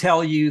 well, I can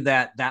tell you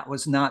that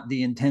was not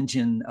the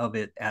intention of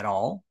it at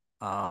all.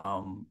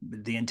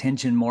 The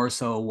intention more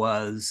so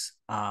was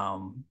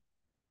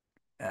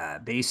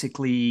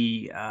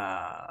basically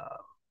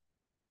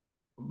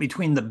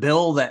between the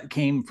bill that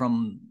came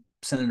from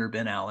Senator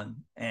Ben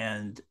Allen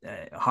and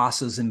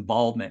HASA's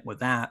involvement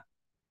with that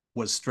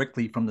was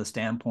strictly from the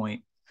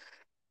standpoint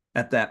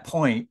at that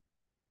point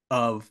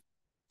of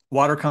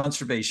water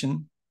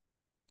conservation,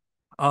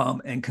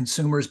 and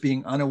consumers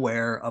being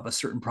unaware of a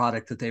certain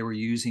product that they were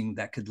using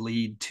that could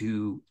lead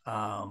to,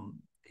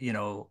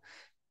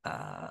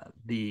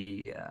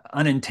 the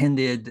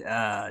unintended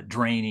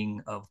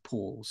draining of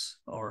pools,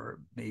 or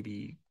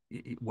maybe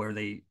where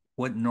they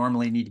wouldn't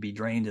normally need to be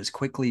drained as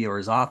quickly or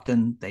as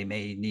often, they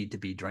may need to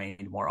be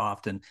drained more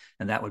often,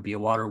 and that would be a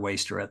water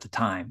waster at the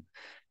time.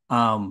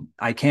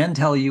 I can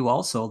tell you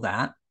also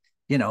that,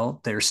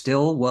 there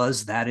still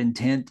was that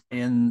intent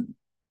in,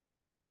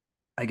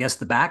 I guess,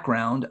 the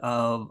background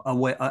of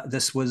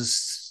this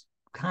was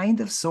kind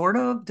of sort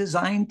of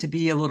designed to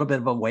be a little bit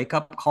of a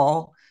wake-up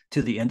call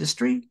to the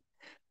industry.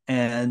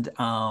 And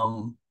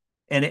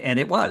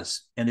it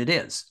was, and it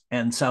is.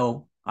 And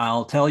so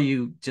I'll tell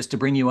you, just to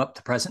bring you up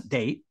to present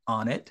date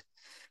on it.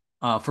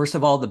 First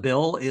of all, the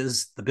bill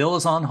is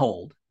on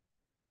hold.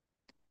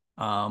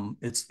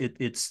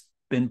 It's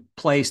been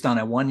placed on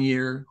a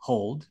 1-year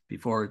hold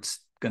before it's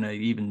going to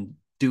even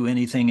do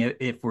anything,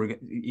 if we're,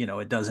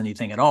 it does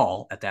anything at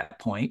all at that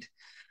point.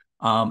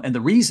 And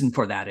the reason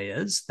for that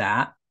is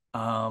that,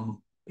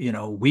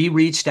 we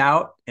reached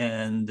out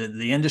and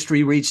the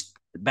industry reached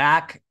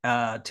back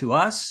to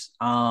us.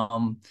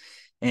 And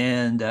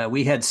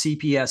we had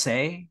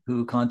CPSA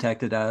who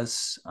contacted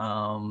us,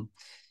 California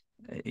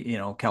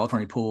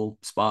Pool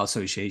Spa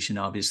Association,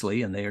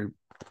 obviously, and they're,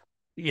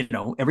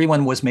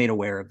 everyone was made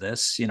aware of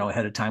this,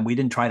 ahead of time. We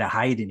didn't try to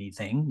hide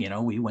anything.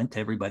 We went to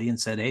everybody and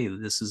said, hey,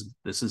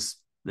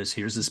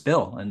 here's this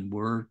bill, and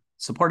we're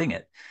supporting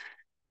it.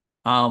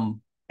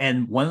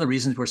 And one of the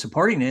reasons we're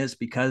supporting it is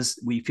because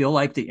we feel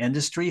like the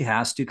industry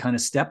has to kind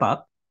of step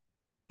up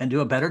and do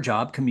a better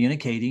job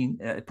communicating,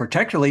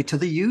 particularly to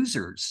the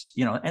users.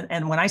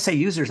 And when I say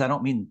users, I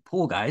don't mean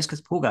pool guys, because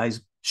pool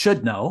guys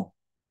should know,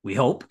 we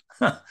hope,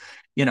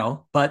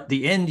 but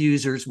the end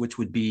users, which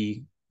would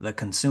be the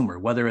consumer,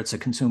 whether it's a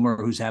consumer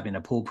who's having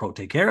a pool pro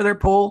take care of their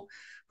pool,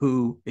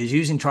 who is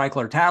using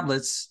trichlor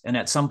tablets, and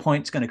at some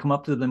point it's going to come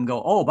up to them and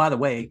go, oh, by the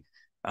way,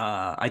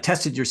 I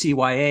tested your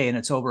CYA and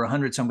it's over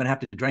 100, so I'm going to have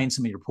to drain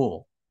some of your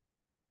pool.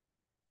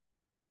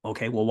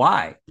 Okay, well,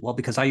 why? Well,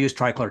 because I use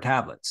trichlor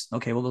tablets.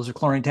 Okay, well, those are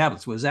chlorine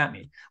tablets. What does that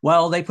mean?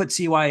 Well, they put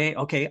CYA.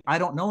 Okay, I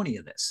don't know any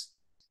of this.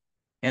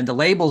 And the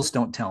labels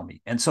don't tell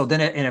me. And so then,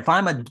 and if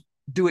I'm a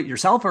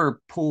do-it-yourselfer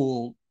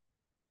pool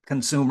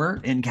consumer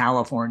in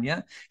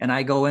California, and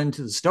I go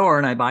into the store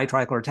and I buy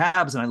trichlor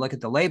tabs and I look at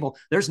the label,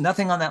 there's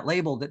nothing on that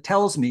label that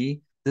tells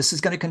me this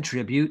is going to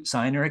contribute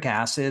cyanuric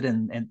acid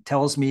and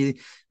tells me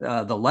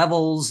the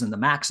levels and the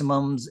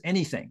maximums,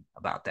 anything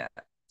about that.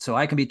 So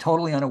I can be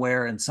totally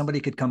unaware, and somebody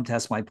could come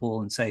test my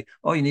pool and say,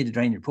 oh, you need to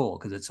drain your pool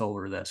because it's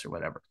over this or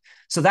whatever.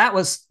 So that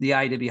was the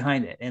idea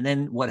behind it. And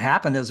then what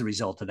happened as a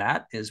result of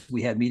that is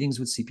we had meetings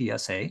with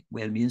CPSA,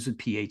 we had meetings with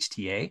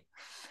PHTA,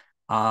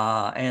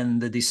 and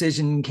the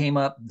decision came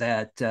up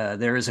that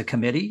there is a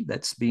committee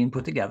that's being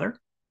put together.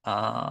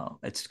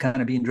 It's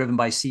kind of being driven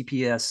by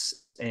CPSA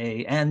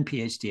and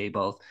PHTA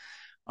both,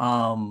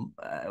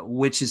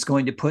 which is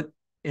going to put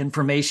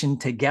information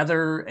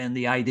together. And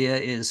the idea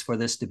is for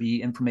this to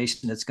be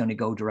information that's going to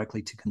go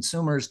directly to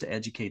consumers to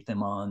educate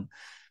them on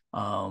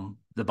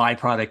the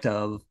byproduct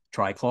of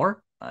trichlor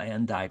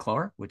and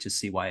dichlor, which is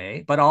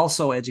CYA, but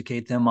also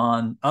educate them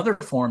on other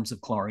forms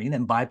of chlorine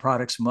and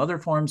byproducts from other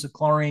forms of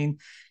chlorine,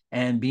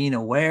 and being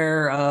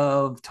aware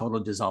of total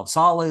dissolved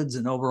solids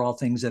and overall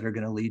things that are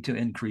going to lead to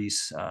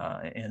increase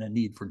in a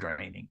need for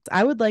draining.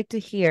 I would like to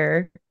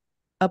hear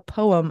a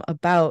poem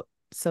about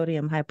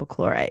sodium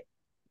hypochlorite.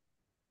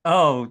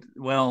 Oh,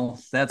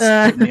 well, that's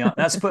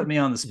putting me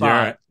on the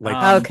spot.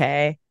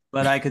 Okay.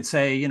 But I could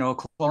say,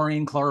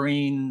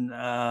 chlorine,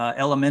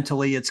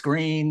 elementally it's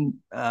green.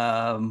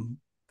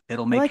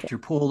 It'll make your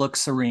pool look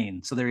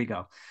serene. So there you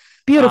go.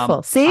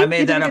 Beautiful. See, I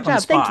made that up on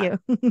the spot.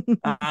 Thank you.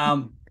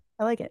 I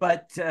like it.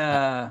 But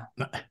I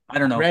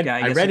don't know.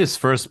 I read his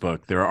first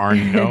book. There are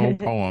no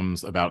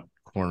poems about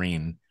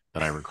chlorine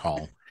that I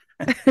recall.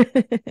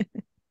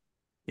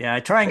 Yeah,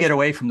 I try and get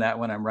away from that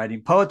when I'm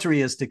writing.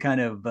 Poetry is to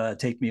kind of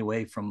take me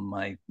away from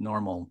my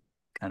normal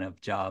kind of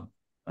job.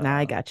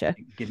 I gotcha.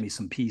 Give me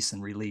some peace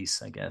and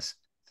release, I guess.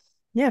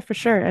 Yeah, for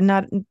sure. And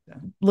not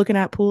looking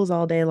at pools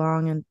all day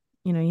long, and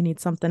you need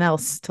something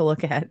else to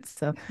look at.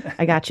 So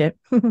I gotcha.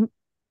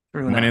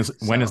 When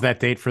is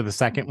that date for the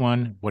second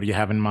one? What do you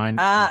have in mind?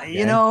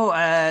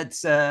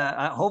 It's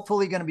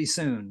hopefully going to be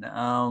soon.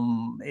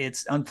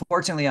 It's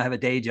unfortunately I have a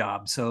day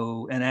job.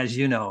 So, and as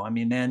you know, I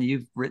mean, man,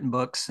 you've written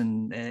books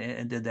and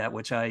did that,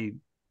 which I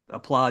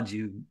applaud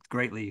you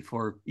greatly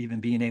for even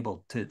being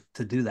able to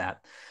do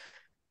that.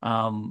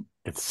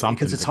 It's something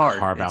because it's hard.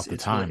 Carve out the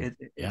time.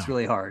 It's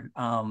really hard.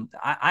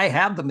 I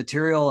have the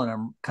material and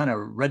I'm kind of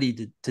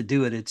ready to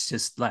do it. It's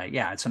just like,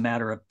 it's a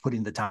matter of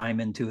putting the time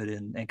into it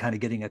and kind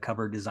of getting a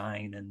cover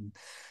design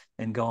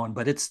and going,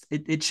 but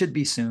it should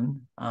be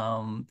soon.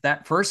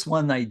 That first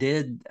one I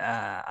did,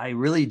 I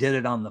really did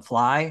it on the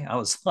fly. I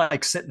was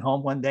like sitting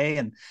home one day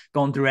and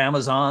going through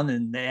Amazon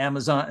and the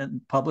Amazon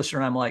publisher.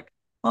 And I'm like,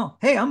 oh,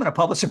 hey, I'm going to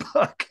publish a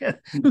book.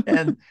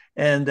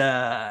 and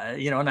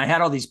I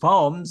had all these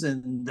poems.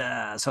 And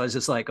so I was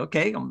just like,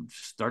 okay, I'm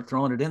start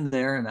throwing it in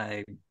there. And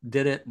I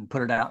did it and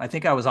put it out. I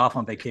think I was off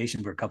on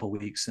vacation for a couple of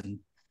weeks and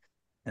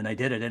I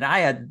did it. And I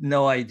had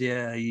no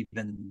idea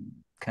even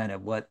kind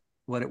of what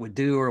it would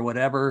do or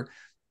whatever.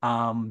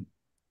 Then,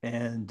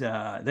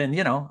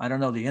 I don't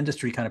know, the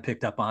industry kind of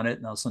picked up on it.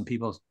 And some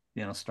people,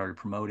 started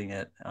promoting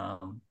it.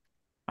 I'm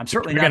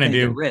certainly not going to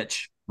get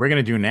rich. We're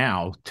going to do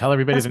now. Tell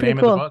everybody the name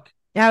of the book.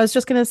 Yeah, I was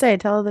just going to say,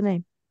 tell her the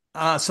name.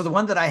 So the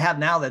one that I have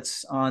now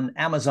that's on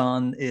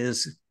Amazon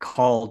is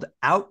called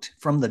Out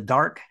from the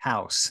Dark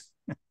House.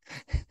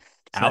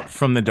 Out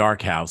from the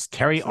Dark House.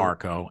 Terry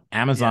Arko,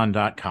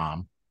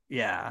 Amazon.com.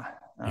 Yeah.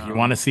 If you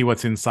want to see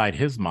what's inside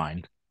his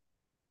mind.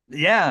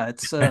 Yeah,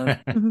 it's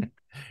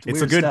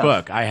it's a good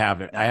book. I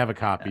have it. I have a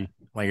copy.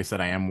 Like I said,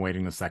 I am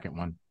waiting the second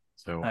one.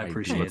 So I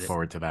appreciate look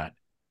forward to that.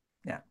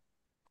 Yeah.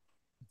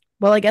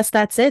 Well, I guess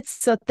that's it.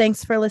 So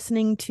thanks for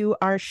listening to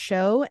our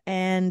show.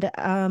 And,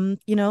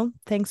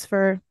 thanks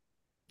for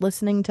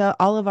listening to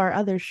all of our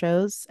other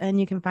shows. And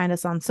you can find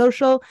us on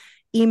social.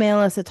 Email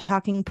us at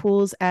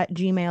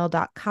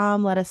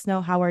talkingpools@gmail.com. Let us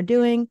know how we're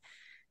doing.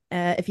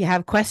 If you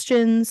have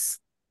questions,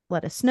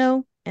 let us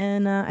know.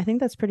 And I think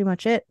that's pretty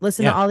much it.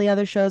 Listen to all the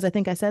other shows. I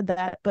think I said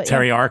that. But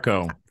Terry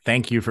Arko,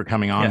 thank you for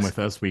coming on with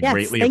us. We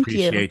greatly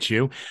appreciate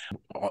you.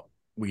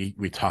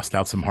 We tossed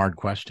out some hard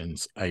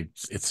questions.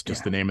 It's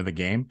just the name of the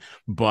game,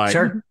 but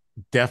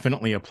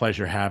definitely a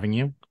pleasure having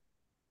you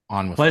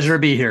on with us. Pleasure to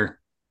be here.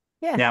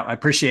 Yeah, I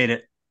appreciate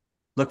it.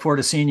 Look forward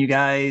to seeing you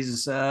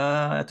guys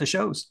at the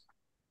shows.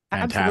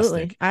 Fantastic.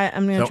 Absolutely.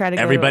 I'm going to try to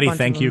go everybody, to a bunch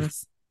thank of you them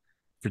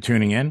for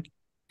tuning in.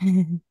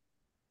 Until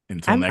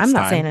next time. I'm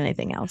not saying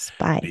anything else.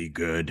 Bye. Be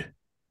good.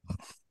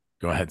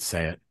 Go ahead,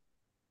 say it.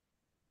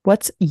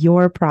 What's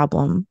your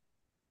problem?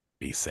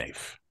 Be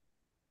safe.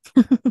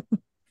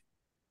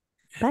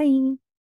 Bye.